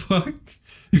 What the fuck?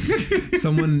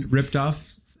 Someone ripped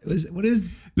off. What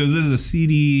is? Those are the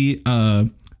CD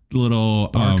little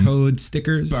barcode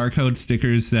stickers. Barcode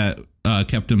stickers that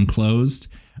kept them closed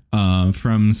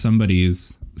from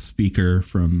somebody's speaker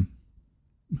from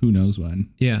who knows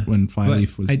when. Yeah, when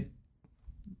flyleaf was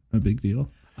a big deal.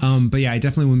 But yeah, I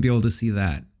definitely wouldn't be able to see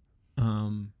that.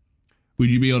 Would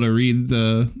you be able to read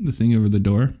the thing over the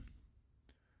door?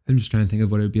 I'm just trying to think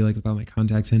of what it would be like without my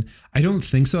contacts in. I don't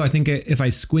think so. I think if I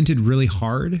squinted really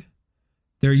hard,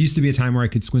 there used to be a time where I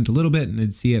could squint a little bit and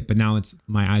I'd see it, but now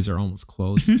my eyes are almost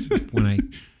closed when I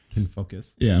can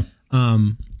focus. Yeah.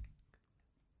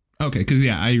 Okay, because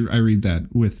I read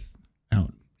that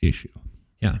without issue.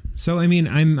 Yeah. So I mean,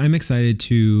 I'm excited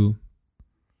to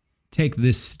take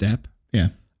this step. Yeah.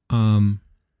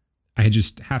 I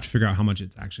just have to figure out how much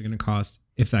it's actually going to cost.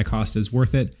 If that cost is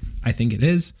worth it, I think it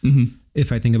is.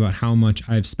 If I think about how much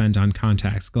I've spent on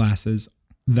contacts, glasses,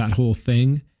 that whole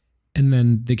thing, and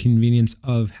then the convenience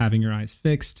of having your eyes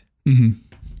fixed,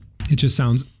 it just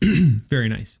sounds very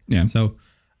nice. Yeah. So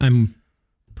I'm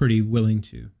pretty willing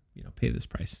to, pay this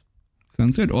price.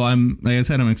 Sounds good. Well, like I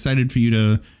said, I'm excited for you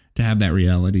to have that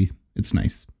reality. It's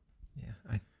nice.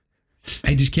 Yeah.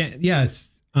 I just can't.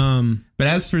 Yes. But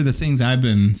as for the things I've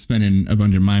been spending a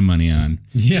bunch of my money on,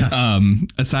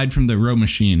 aside from the row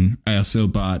machine, I also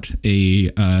bought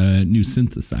a new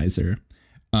synthesizer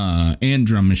and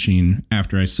drum machine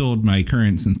after I sold my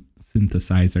current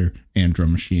synthesizer and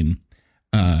drum machine.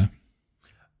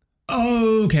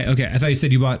 Okay. I thought you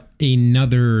said you bought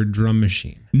another drum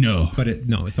machine. No, but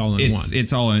it's all in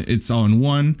one. It's all in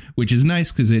one, which is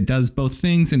nice because it does both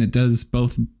things, and it does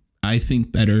both, I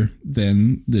think, better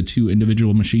than the two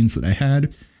individual machines that I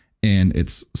had. And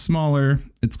it's smaller.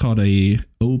 It's called a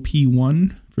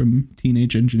OP1 from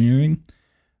Teenage Engineering.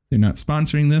 They're not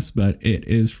sponsoring this, but it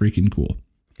is freaking cool.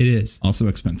 It is also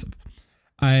expensive.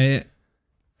 I'll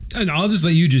just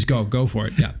let you just go for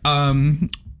it. Yeah.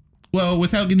 Well,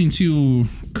 without getting too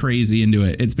crazy into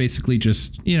it, it's basically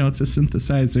just, it's a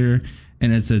synthesizer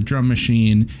and it's a drum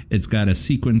machine. It's got a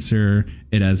sequencer.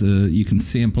 It has you can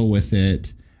sample with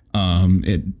it.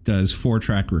 It does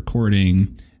 4-track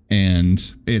recording, and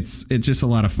it's just a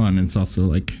lot of fun. It's also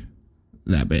like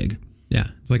that big. Yeah.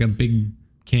 It's like a big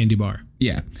candy bar.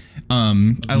 Yeah.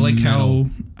 I like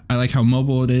how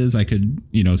mobile it is. I could,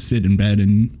 sit in bed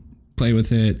and play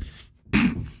with it.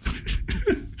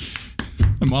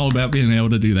 I'm all about being able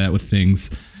to do that with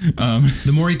things.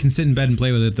 The more you can sit in bed and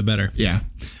play with it, the better. Yeah.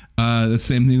 The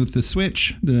same thing with the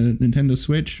Switch, the Nintendo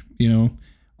Switch.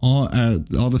 All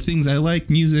the things I like,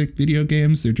 music, video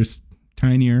games, they're just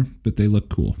tinier, but they look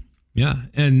cool. Yeah.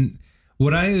 And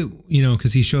what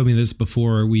because he showed me this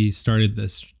before we started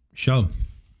this show,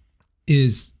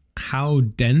 is how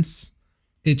dense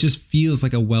it just feels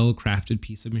like a well-crafted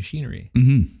piece of machinery.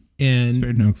 Mm-hmm. And it's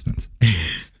very no expense.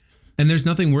 And there's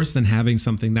nothing worse than having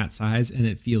something that size and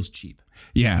it feels cheap.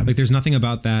 Yeah. Like there's nothing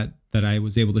about that I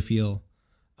was able to feel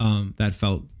that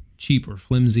felt cheap or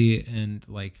flimsy and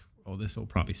like, oh, this will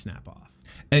probably snap off.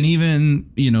 And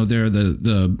even, there are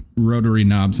the rotary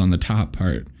knobs on the top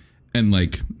part. And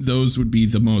like those would be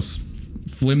the most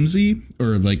flimsy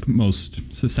or like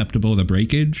most susceptible to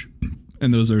breakage.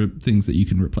 And those are things that you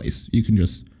can replace. You can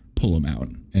just pull them out,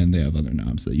 and they have other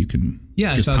knobs that you can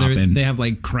I saw they have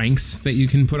like cranks that you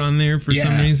can put on there for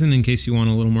some reason in case you want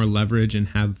a little more leverage and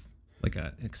have like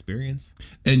an experience.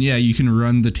 And you can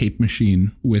run the tape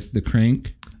machine with the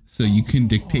crank, so you can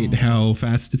dictate how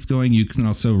fast it's going. You can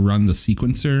also run the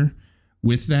sequencer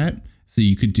with that, so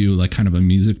you could do like kind of a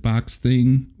music box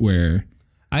thing where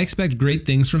I expect great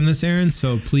things from this, Aaron,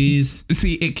 so please.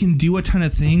 See, it can do a ton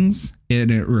of things,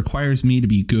 and it requires me to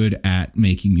be good at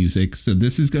making music. So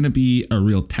this is going to be a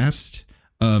real test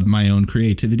of my own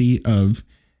creativity of,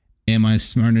 am I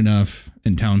smart enough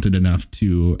and talented enough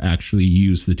to actually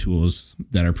use the tools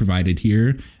that are provided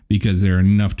here? Because there are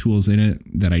enough tools in it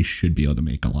that I should be able to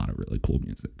make a lot of really cool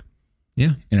music.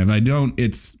 Yeah. And if I don't,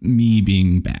 it's me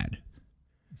being bad.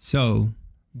 So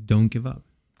don't give up.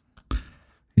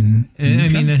 And I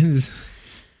mean,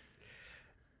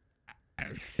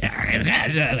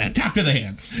 talk to the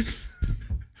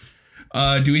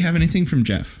hand. Do we have anything from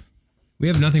Jeff? We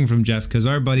have nothing from Jeff because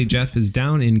our buddy Jeff is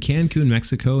down in Cancun,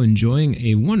 Mexico, enjoying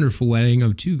a wonderful wedding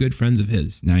of two good friends of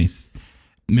his. Nice,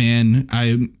 man.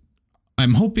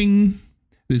 I'm hoping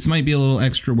this might be a little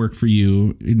extra work for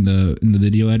you in the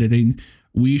video editing.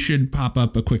 We should pop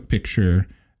up a quick picture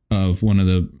of one of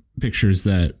the pictures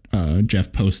that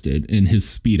Jeff posted in his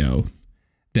Speedo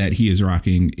that he is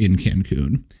rocking in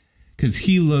Cancun, because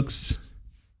he looks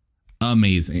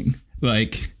amazing.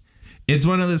 Like, it's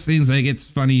one of those things, like, it's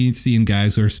funny seeing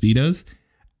guys wear Speedos.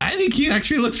 I think he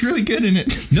actually looks really good in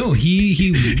it. No,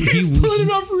 he's pulling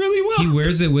it off really well. He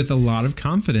wears it with a lot of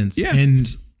confidence. Yeah. And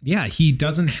he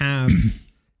doesn't have,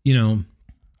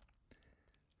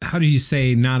 how do you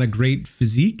say, not a great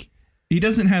physique? He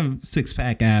doesn't have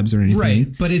 6-pack abs or anything. Right,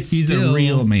 but he's still a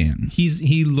real man.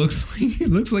 He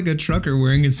looks like a trucker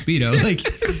wearing a Speedo. Like,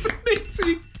 it's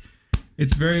amazing.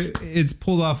 It's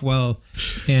pulled off well,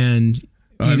 and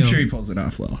I'm sure he pulls it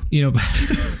off well.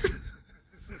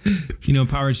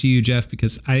 Power to you, Jeff,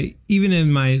 because even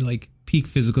in my like peak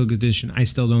physical condition, I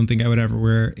still don't think I would ever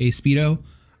wear a Speedo.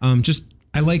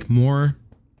 I like more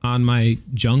on my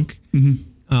junk,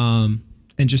 and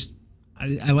just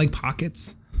I like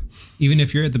pockets. Even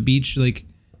if you're at the beach, like, you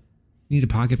need a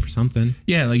pocket for something.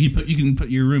 Yeah, like you can put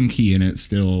your room key in it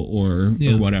still, or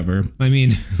whatever. I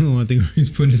mean, I think he's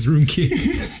putting his room key.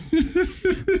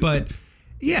 But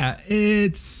yeah,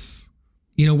 it's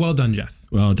well done, Jeff.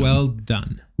 Well done. Well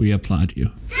done. We applaud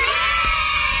you.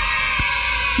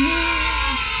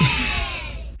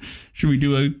 Should we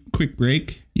do a quick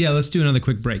break? Yeah, let's do another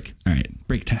quick break. All right,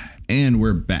 break time, and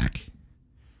we're back.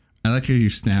 I like how your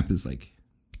snap is like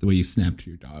the way you snap to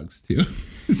your dogs too.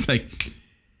 It's like,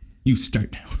 you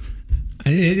start now.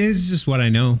 It is just what I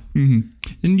know. And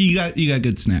you got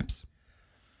good snaps.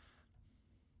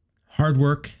 Hard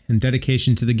work and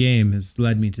dedication to the game has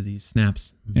led me to these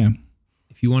snaps. Yeah.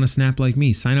 If you want to snap like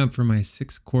me, sign up for my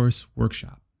 6-course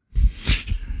workshop.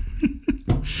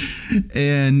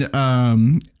 And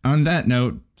on that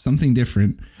note, something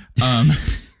different.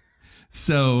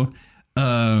 So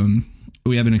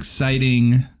we have an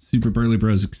exciting Super Burly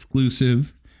Bros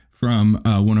exclusive from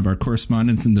one of our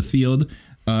correspondents in the field.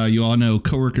 You all know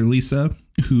coworker Lisa,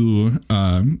 who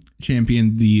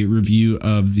championed the review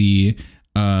of the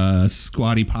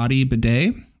Squatty Potty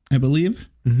bidet, I believe,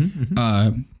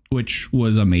 which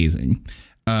was amazing.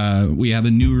 We have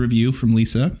a new review from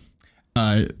Lisa.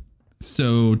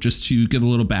 So just to give a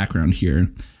little background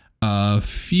here, a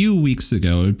few weeks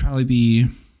ago, it'd probably be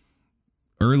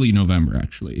early November,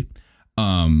 actually.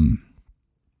 I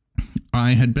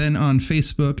had been on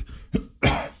Facebook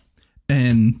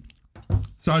and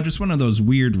saw just one of those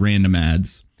weird random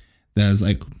ads that was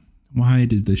like, why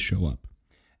did this show up?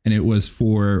 And it was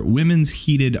for women's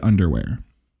heated underwear.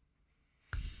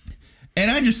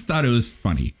 And I just thought it was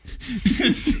funny.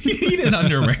 It's heated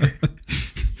underwear.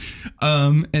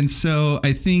 And so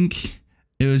I think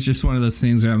it was just one of those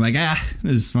things where I'm like,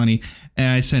 this is funny. And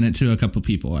I sent it to a couple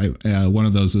people. One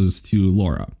of those was to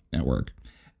Laura at work.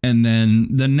 And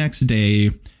then the next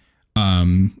day,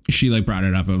 she like brought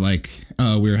it up of like,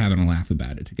 we were having a laugh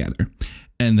about it together.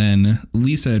 And then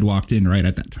Lisa had walked in right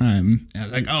at that time. And I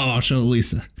was like, I'll show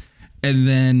Lisa. And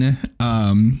then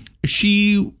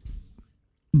she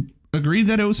agreed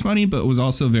that it was funny, but was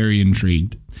also very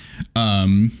intrigued.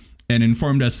 And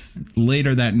informed us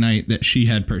later that night that she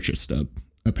had purchased a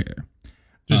pair.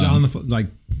 Just on the like,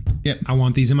 yep. I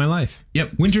want these in my life.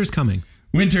 Yep. Winter's coming.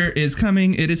 Winter is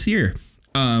coming. It is here.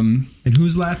 And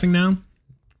who's laughing now?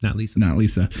 Not Lisa. Not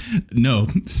Lisa. No.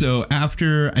 So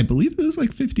after, I believe it was like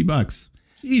 $50.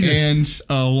 Jesus. And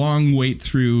a long wait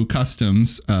through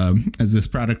customs, as this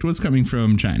product was coming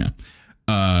from China.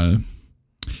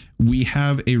 We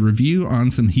have a review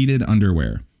on some heated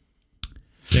underwear.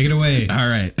 Take it away. All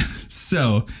right.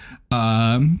 So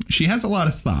she has a lot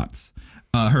of thoughts.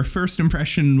 Her first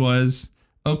impression was,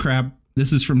 oh, crap,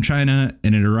 this is from China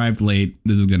and it arrived late.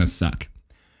 This is going to suck.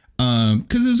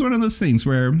 Because it was one of those things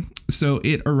where, so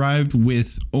it arrived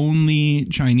with only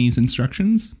Chinese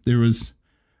instructions. There was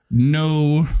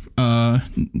no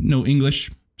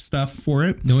English stuff for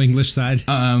it. No English side.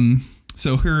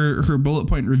 So her bullet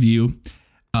point review,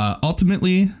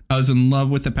 ultimately, I was in love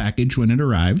with the package when it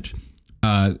arrived.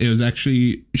 It was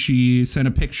actually, she sent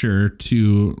a picture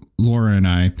to Laura and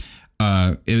I.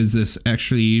 It was this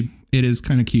actually, it is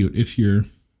kind of cute if you're,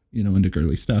 into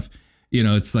girly stuff.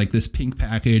 It's like this pink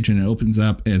package and it opens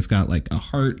up and it's got like a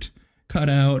heart cut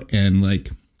out and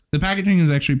like the packaging is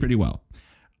actually pretty well.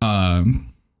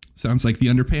 Sounds like the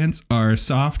underpants are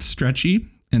soft, stretchy,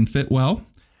 and fit well.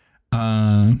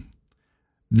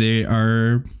 They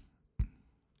are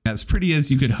as pretty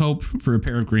as you could hope for a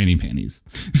pair of granny panties.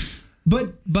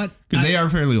 But because they are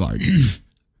fairly large.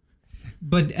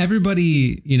 But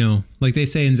everybody, like they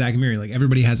say in Zack and Miri, like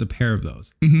everybody has a pair of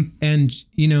those. Mm-hmm. And,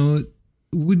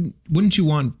 wouldn't you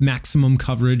want maximum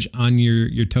coverage on your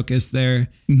tuchus there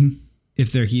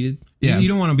if they're heated? Yeah. You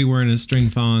don't want to be wearing a string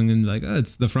thong and like,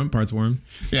 it's the front part's warm.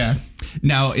 Yeah.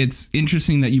 Now, it's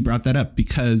interesting that you brought that up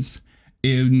because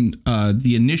in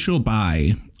the initial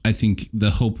buy, I think the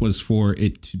hope was for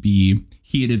it to be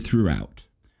heated throughout.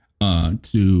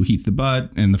 To heat the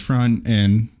butt and the front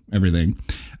and everything.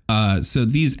 So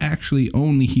these actually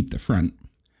only heat the front.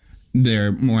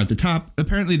 They're more at the top.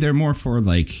 Apparently, they're more for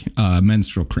like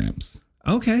menstrual cramps.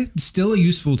 Okay. Still a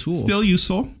useful tool. Still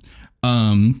useful.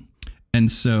 And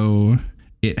so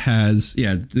it has,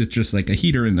 it's just like a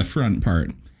heater in the front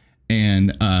part.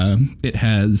 And it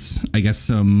has, I guess,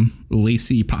 some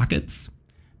lacy pockets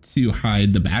to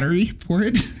hide the battery for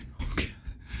it. Okay.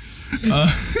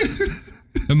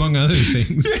 Among other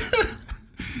things.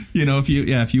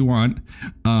 if you want.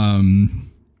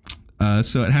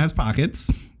 So it has pockets.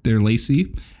 They're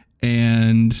lacy.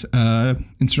 And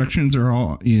instructions are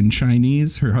all in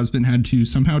Chinese. Her husband had to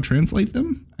somehow translate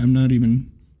them. I'm not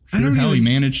even sure how he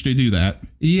managed to do that.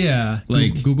 Yeah.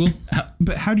 Like Google?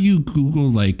 But how do you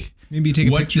Google, like, maybe you take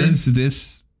a picture? What does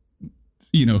this,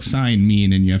 sign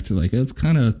mean? And you have to, like, it's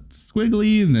kind of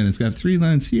squiggly. And then it's got 3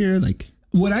 lines here. Like,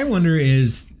 what I wonder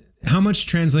is, how much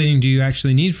translating do you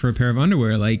actually need for a pair of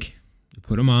underwear? Like, you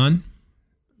put them on,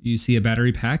 you see a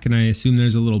battery pack, and I assume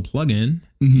there's a little plug-in.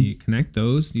 Mm-hmm. You connect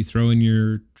those, you throw in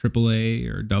your AAA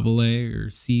or AA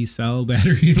or C cell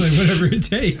battery, like whatever it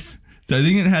takes. So I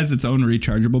think it has its own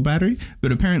rechargeable battery,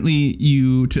 but apparently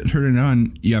to turn it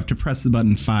on, you have to press the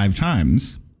button 5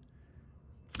 times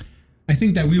I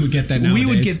think that we would get that nowadays.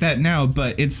 We would get that now,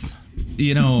 but it's,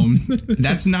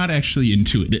 that's not actually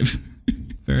intuitive.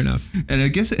 Fair enough. And I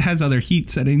guess it has other heat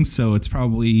settings, so it's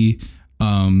probably a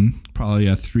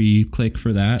 3-click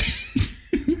for that.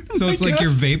 So it's like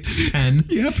your vape pen.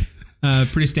 Yep.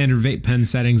 Pretty standard vape pen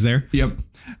settings there. Yep.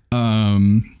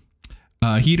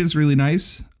 Heat is really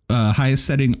nice. Highest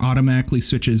setting automatically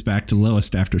switches back to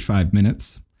lowest after 5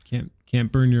 minutes. Can't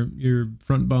burn your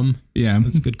front bum. Yeah.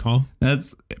 That's a good call.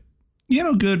 That's,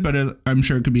 good, but I'm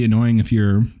sure it could be annoying if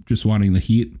you're just wanting the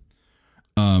heat.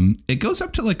 It goes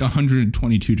up to like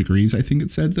 122 degrees, I think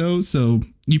it said, though. So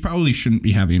you probably shouldn't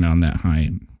be having it on that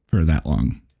high for that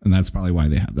long. And that's probably why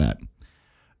they have that.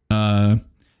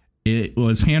 It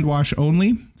was hand wash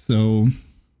only. So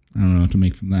I don't know what to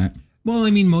make from that. Well,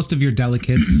 I mean, most of your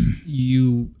delicates,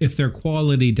 if they're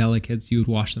quality delicates, you would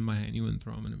wash them by hand. You wouldn't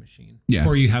throw them in a machine. Yeah.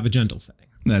 Or you have a gentle setting.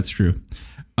 That's true.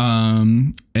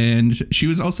 And she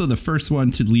was also the first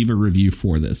one to leave a review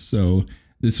for this. So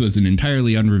this was an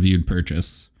entirely unreviewed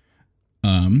purchase.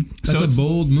 That's a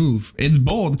bold move. It's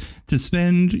bold to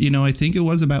spend, I think it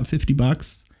was about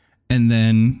 $50 and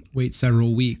then wait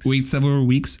several weeks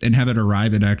and have it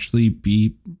arrive and actually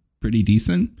be pretty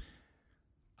decent.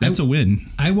 That's a win.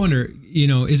 I wonder,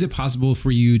 is it possible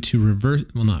for you to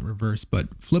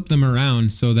flip them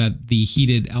around so that the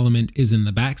heated element is in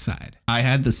the backside? I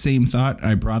had the same thought.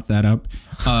 I brought that up.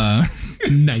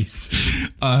 Nice.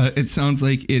 It sounds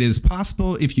like it is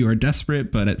possible if you are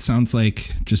desperate, but it sounds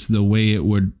like just the way it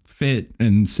would fit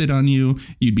and sit on you,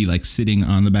 you'd be like sitting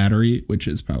on the battery, which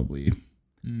is probably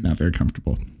not very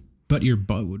comfortable. But your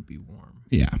butt would be warm.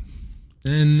 Yeah.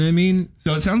 And I mean,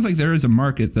 so it sounds like there is a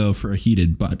market though for a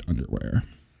heated butt underwear.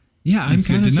 Yeah, I'm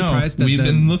kind of surprised that we've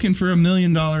been looking for $1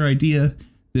 million idea.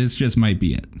 This just might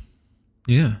be it.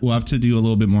 Yeah, we'll have to do a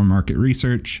little bit more market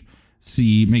research.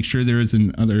 Make sure there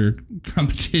isn't other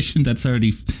competition that's already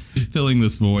filling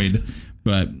this void.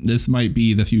 But this might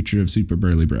be the future of Super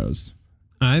Burly Bros.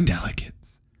 I'm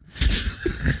delicates.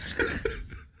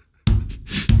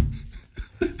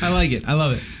 I like it. I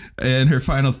love it. And her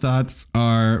final thoughts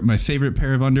are, my favorite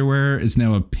pair of underwear is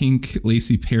now a pink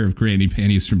lacy pair of granny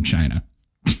panties from China.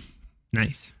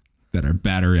 Nice. That are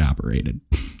battery operated.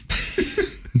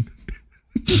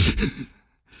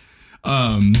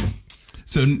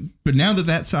 But now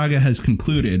that saga has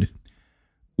concluded,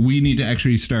 we need to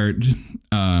actually start.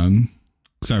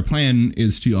 So our plan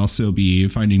is to also be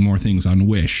finding more things on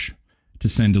Wish to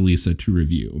send to Lisa to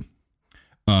review.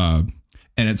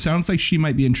 And it sounds like she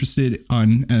might be interested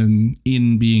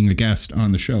in being a guest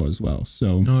on the show as well.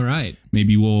 So all right,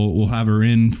 maybe we'll have her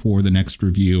in for the next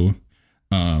review.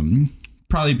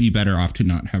 Probably be better off to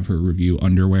not have her review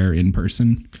underwear in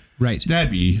person. Right.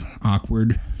 That'd be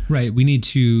awkward. Right. We need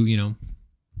to,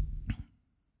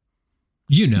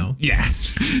 Yeah.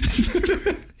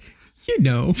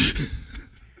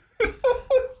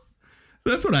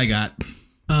 That's what I got.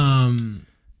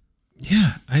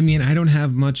 Yeah, I mean, I don't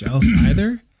have much else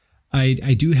either. I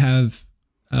do have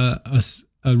a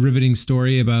riveting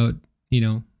story about,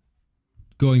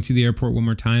 going to the airport one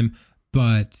more time.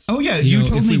 But oh yeah, you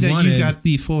told me that you got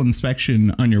the full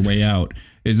inspection on your way out.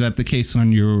 Is that the case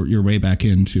on your way back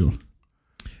in too?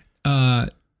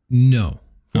 No,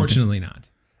 fortunately not.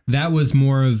 That was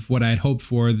more of what I'd hoped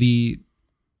for.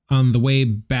 On the way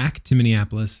back to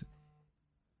Minneapolis,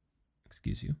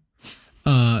 excuse you,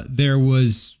 there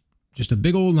was just a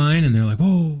big old line, and they're like,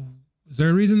 "Whoa, is there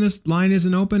a reason this line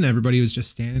isn't open?" Everybody was just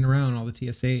standing around, all the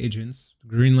TSA agents. The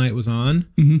green light was on.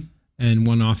 Mm-hmm. And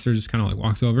one officer just kind of like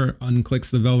walks over,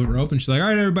 unclicks the velvet rope, and she's like, "All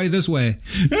right, everybody this way."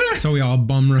 So we all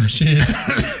bum rush in.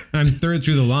 I'm third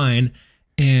through the line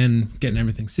and getting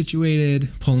everything situated,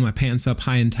 pulling my pants up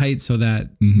high and tight so that,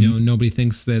 nobody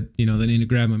thinks that, they need to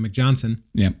grab my McJohnson.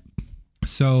 Yep.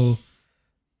 So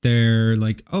they're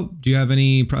like, "Oh, do you have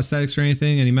any prosthetics or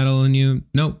anything? Any metal in you?"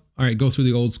 "Nope." "All right, go through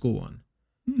the old school one."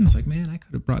 I was like, man, I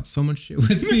could have brought so much shit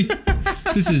with me.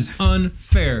 This is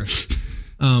unfair.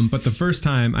 But the first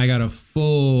time I got a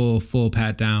full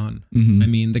pat down. Mm-hmm. I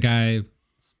mean, the guy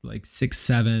like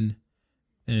 6'7",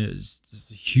 is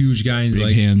just a huge guy. He's big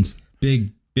like hands,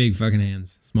 big fucking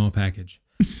hands, small package.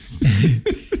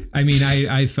 I mean,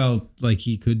 I felt like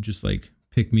he could just like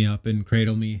pick me up and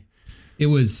cradle me.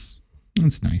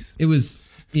 That's nice. It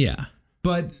was, yeah.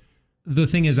 But the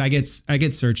thing is, I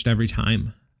get searched every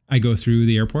time I go through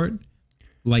the airport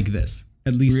like this,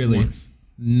 at least once.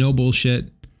 No bullshit.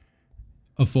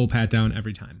 A full pat down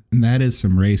every time. And that is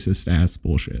some racist ass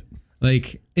bullshit.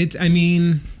 Like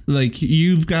like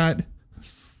you've got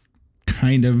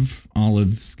kind of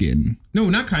olive skin.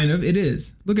 No, not kind of. It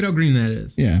is. Look at how green that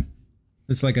is. Yeah.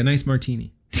 It's like a nice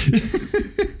martini.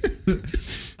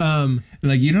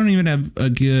 Like, you don't even have a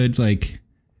good, like,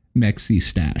 Mexi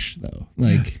stash, though.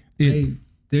 Like,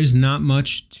 there's not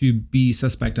much to be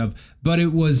suspect of. But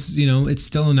it was, it's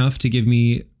still enough to give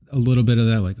me a little bit of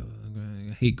that, like,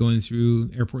 I hate going through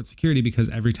airport security because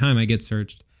every time I get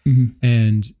searched. Mm-hmm.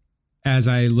 And as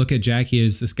I look at Jackie,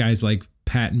 as this guy's, like,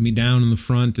 patting me down in the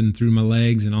front and through my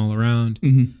legs and all around,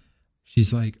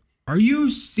 she's like, "Are you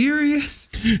serious?"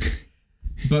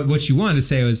 But what she wanted to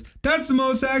say was, "That's the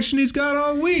most action he's got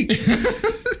all week."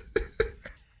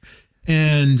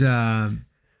 And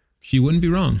she wouldn't be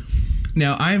wrong.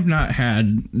 Now, I have not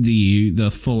had the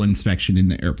full inspection in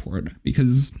the airport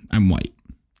because I'm white.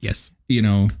 Yes.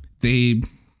 This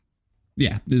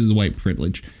is white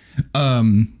privilege.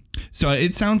 So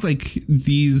it sounds like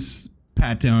these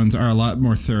pat downs are a lot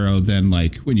more thorough than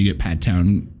like when you get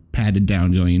patted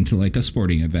down going into like a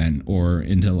sporting event or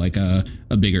into like a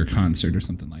bigger concert or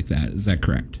something like that. Is that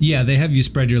correct? Yeah, they have you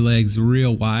spread your legs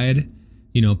real wide,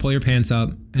 pull your pants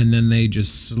up, and then they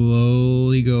just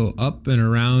slowly go up and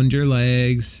around your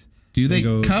legs. Do they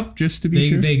go, cup just to be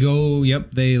sure? They go,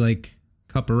 yep, they like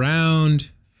cup around,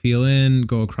 feel in,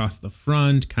 go across the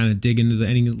front, kind of dig into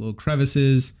any little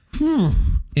crevices.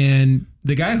 And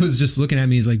the guy who's just looking at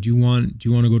me is like, do you want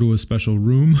to go to a special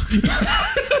room?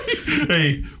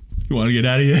 Hey, you want to get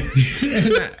out of here?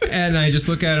 and I just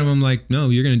look at him. I'm like, no,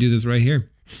 you're going to do this right here.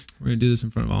 We're going to do this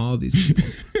in front of all of these people.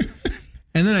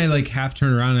 And then I like half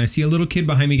turn around and I see a little kid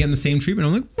behind me getting the same treatment.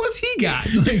 I'm like, what's he got?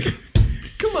 Like,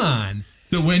 come on.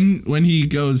 So when he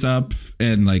goes up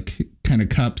and like kind of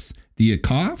cups, do you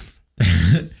cough?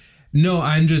 No,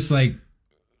 I'm just like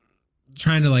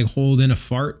trying to like hold in a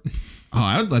fart. Oh,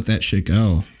 I would let that shit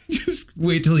go. Just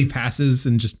wait till he passes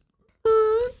and just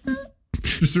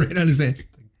right on his hand.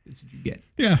 Like, that's what you get.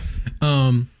 Yeah.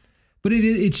 But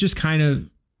it's just kind of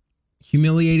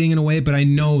humiliating in a way. But I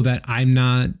know that I'm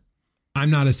not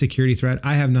a security threat.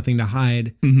 I have nothing to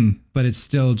hide. Mm-hmm. But it's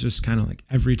still just kind of like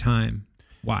every time.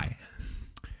 Why?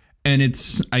 And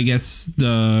it's, I guess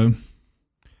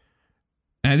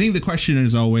I think the question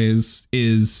is always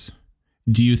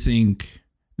do you think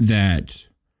that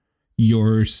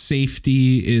your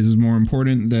safety is more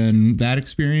important than that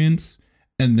experience?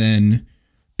 And then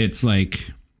it's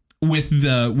like with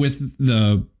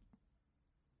the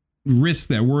risk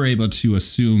that we're able to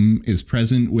assume is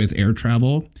present with air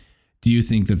travel, do you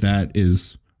think that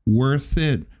is worth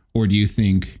it? Or do you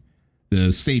think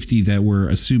the safety that we're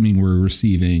assuming we're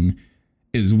receiving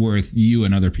is worth you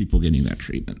and other people getting that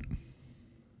treatment?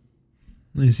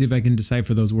 Let me see if I can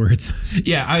decipher those words.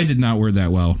 Yeah, I did not word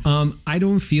that well. I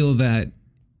don't feel that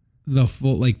the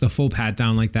full pat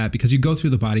down like that, because you go through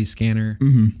the body scanner,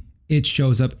 it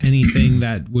shows up anything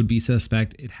that would be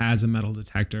suspect. It has a metal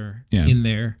detector in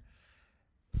there.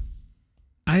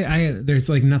 There's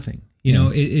like nothing,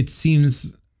 it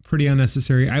seems pretty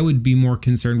unnecessary. I would be more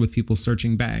concerned with people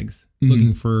searching bags,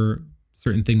 looking for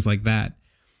certain things like that.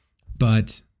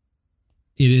 But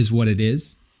it is what it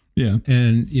is. Yeah.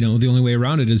 And, the only way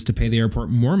around it is to pay the airport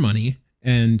more money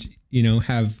and,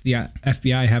 have the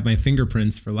FBI have my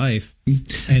fingerprints for life.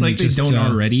 And like they don't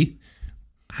already?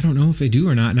 I don't know if they do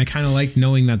or not. And I kind of like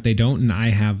knowing that they don't and I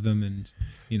have them. And,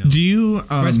 do you, or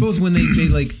I suppose when they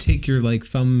like take your like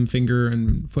thumb, finger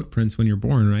and footprints when you're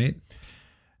born, right?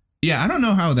 Yeah. I don't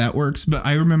know how that works, but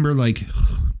I remember like,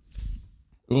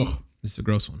 this is a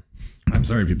gross one. I'm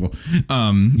sorry, people.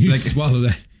 You like, swallow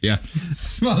that. Yeah.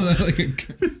 Swallow that like a...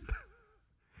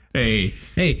 Hey,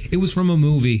 it was from a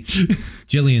movie.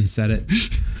 Jillian said it.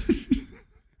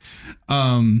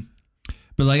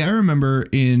 But like I remember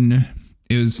it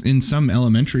was in some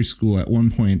elementary school at one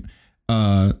point,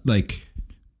 like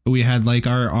we had like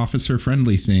our officer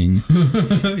friendly thing.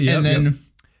 And then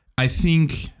I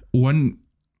think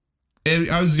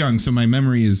I was young, so my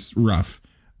memory is rough.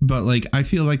 But like, I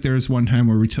feel like there was one time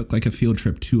where we took like a field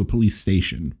trip to a police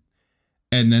station.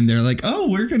 And then they're like, oh,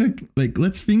 we're going to like,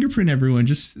 let's fingerprint everyone.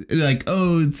 Just like,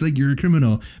 oh, it's like you're a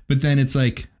criminal. But then it's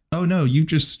like, oh, no, you've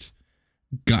just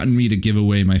gotten me to give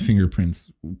away my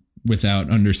fingerprints without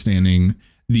understanding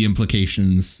the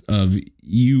implications of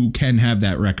you can have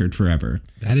that record forever.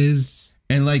 That is.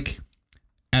 And like,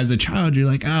 as a child, you're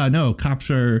like, no,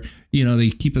 cops are, they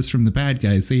keep us from the bad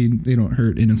guys. They don't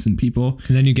hurt innocent people.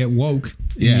 And then you get woke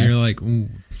and you're like, ooh,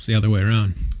 it's the other way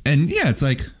around. And yeah, it's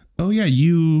like, oh yeah,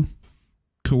 you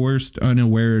coerced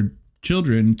unaware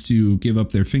children to give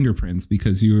up their fingerprints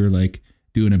because you were like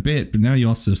doing a bit, but now you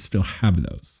also still have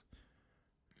those.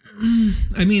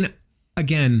 I mean,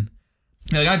 again,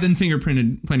 like I've been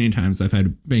fingerprinted plenty of times. I've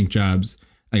had bank jobs.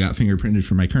 I got fingerprinted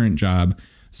for my current job.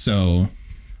 So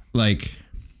like,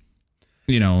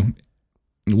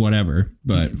 whatever.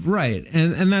 But right.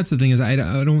 And that's the thing is I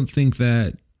don't think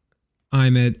that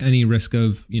I'm at any risk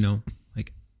of,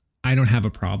 like I don't have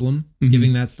a problem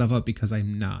giving that stuff up because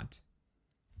I'm not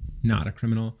a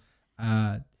criminal.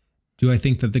 Do I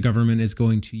think that the government is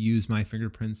going to use my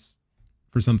fingerprints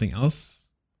for something else?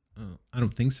 I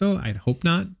don't think so. I'd hope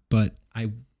not, but I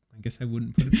guess I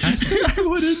wouldn't put it past them.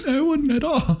 I wouldn't at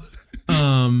all.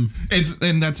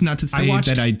 And that's not to say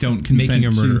that I don't consent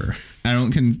Making a Murderer.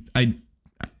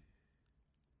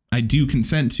 I do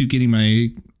consent to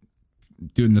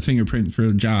doing the fingerprint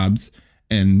for jobs,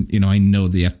 and I know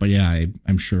the FBI,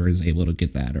 I'm sure, is able to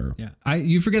get that. Or yeah,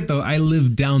 you forget though, I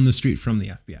live down the street from the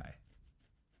FBI.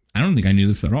 I don't think I knew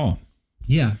this at all.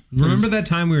 Yeah, remember that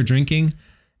time we were drinking,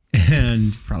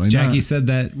 and probably Jackie not. said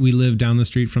that we live down the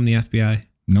street from the FBI.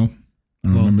 No, I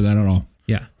don't remember that at all.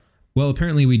 Yeah, well,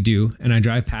 apparently we do, and I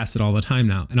drive past it all the time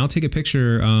now, and I'll take a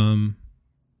picture.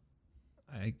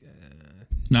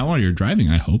 Not while you're driving,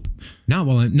 I hope. Not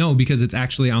while no, because it's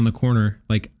actually on the corner,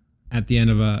 like at the end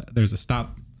of there's a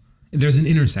stop. There's an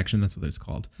intersection. That's what it's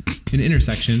called, an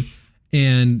intersection,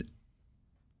 and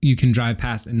you can drive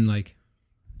past and like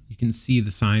you can see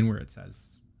the sign where it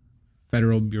says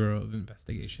Federal Bureau of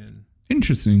Investigation.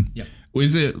 Interesting. Yeah.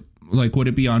 Is it like, would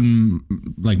it be on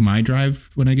like my drive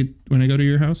when I go to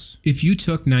your house? If you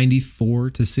took 94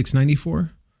 to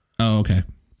 694. Oh, okay.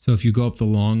 So if you go up the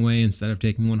long way instead of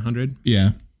taking 100,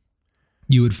 yeah,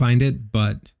 you would find it.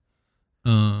 But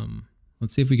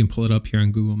let's see if we can pull it up here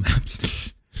on Google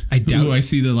Maps. I doubt. Ooh, I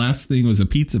see the last thing was a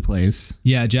pizza place.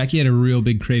 Yeah, Jackie had a real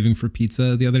big craving for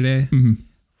pizza the other day. Mm-hmm.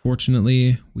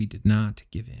 Fortunately, we did not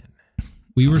give in.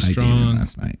 We were strong. I gave in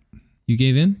last night. You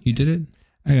gave in? You did it?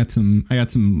 I got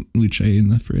some Luce in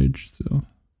the fridge, so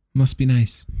must be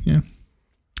nice. Yeah.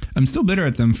 I'm still bitter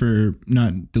at them for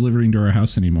not delivering to our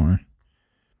house anymore.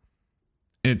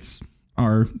 It's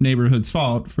our neighborhood's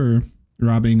fault for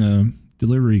robbing a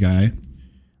delivery guy.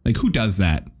 Like, who does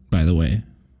that, by the way?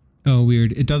 Oh,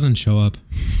 weird. It doesn't show up.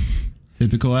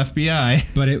 Typical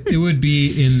FBI. But it would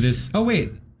be in this. Oh,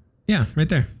 wait. Yeah, right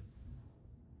there.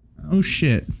 Oh,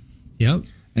 shit. Yep.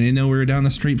 I didn't know we were down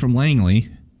the street from Langley.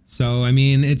 So, I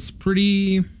mean, it's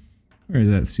pretty... Or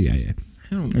is that CIA?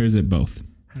 Or is it both?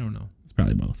 I don't know. It's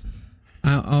probably both.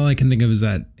 All I can think of is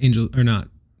that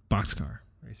Boxcar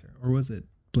Racer. Or was it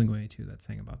Blink-182 that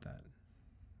sang about that?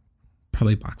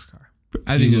 Probably Boxcar.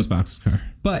 I think it was Boxcar.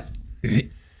 But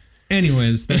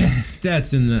anyways, that's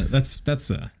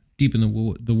deep in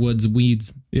the woods,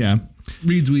 weeds. Yeah.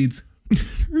 Weeds. Weeds.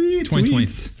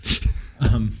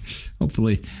 2020.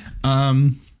 Hopefully.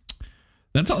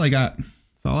 That's all I got.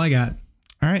 That's all I got.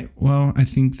 All right. Well, I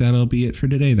think that'll be it for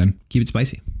today then. Keep it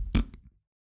spicy.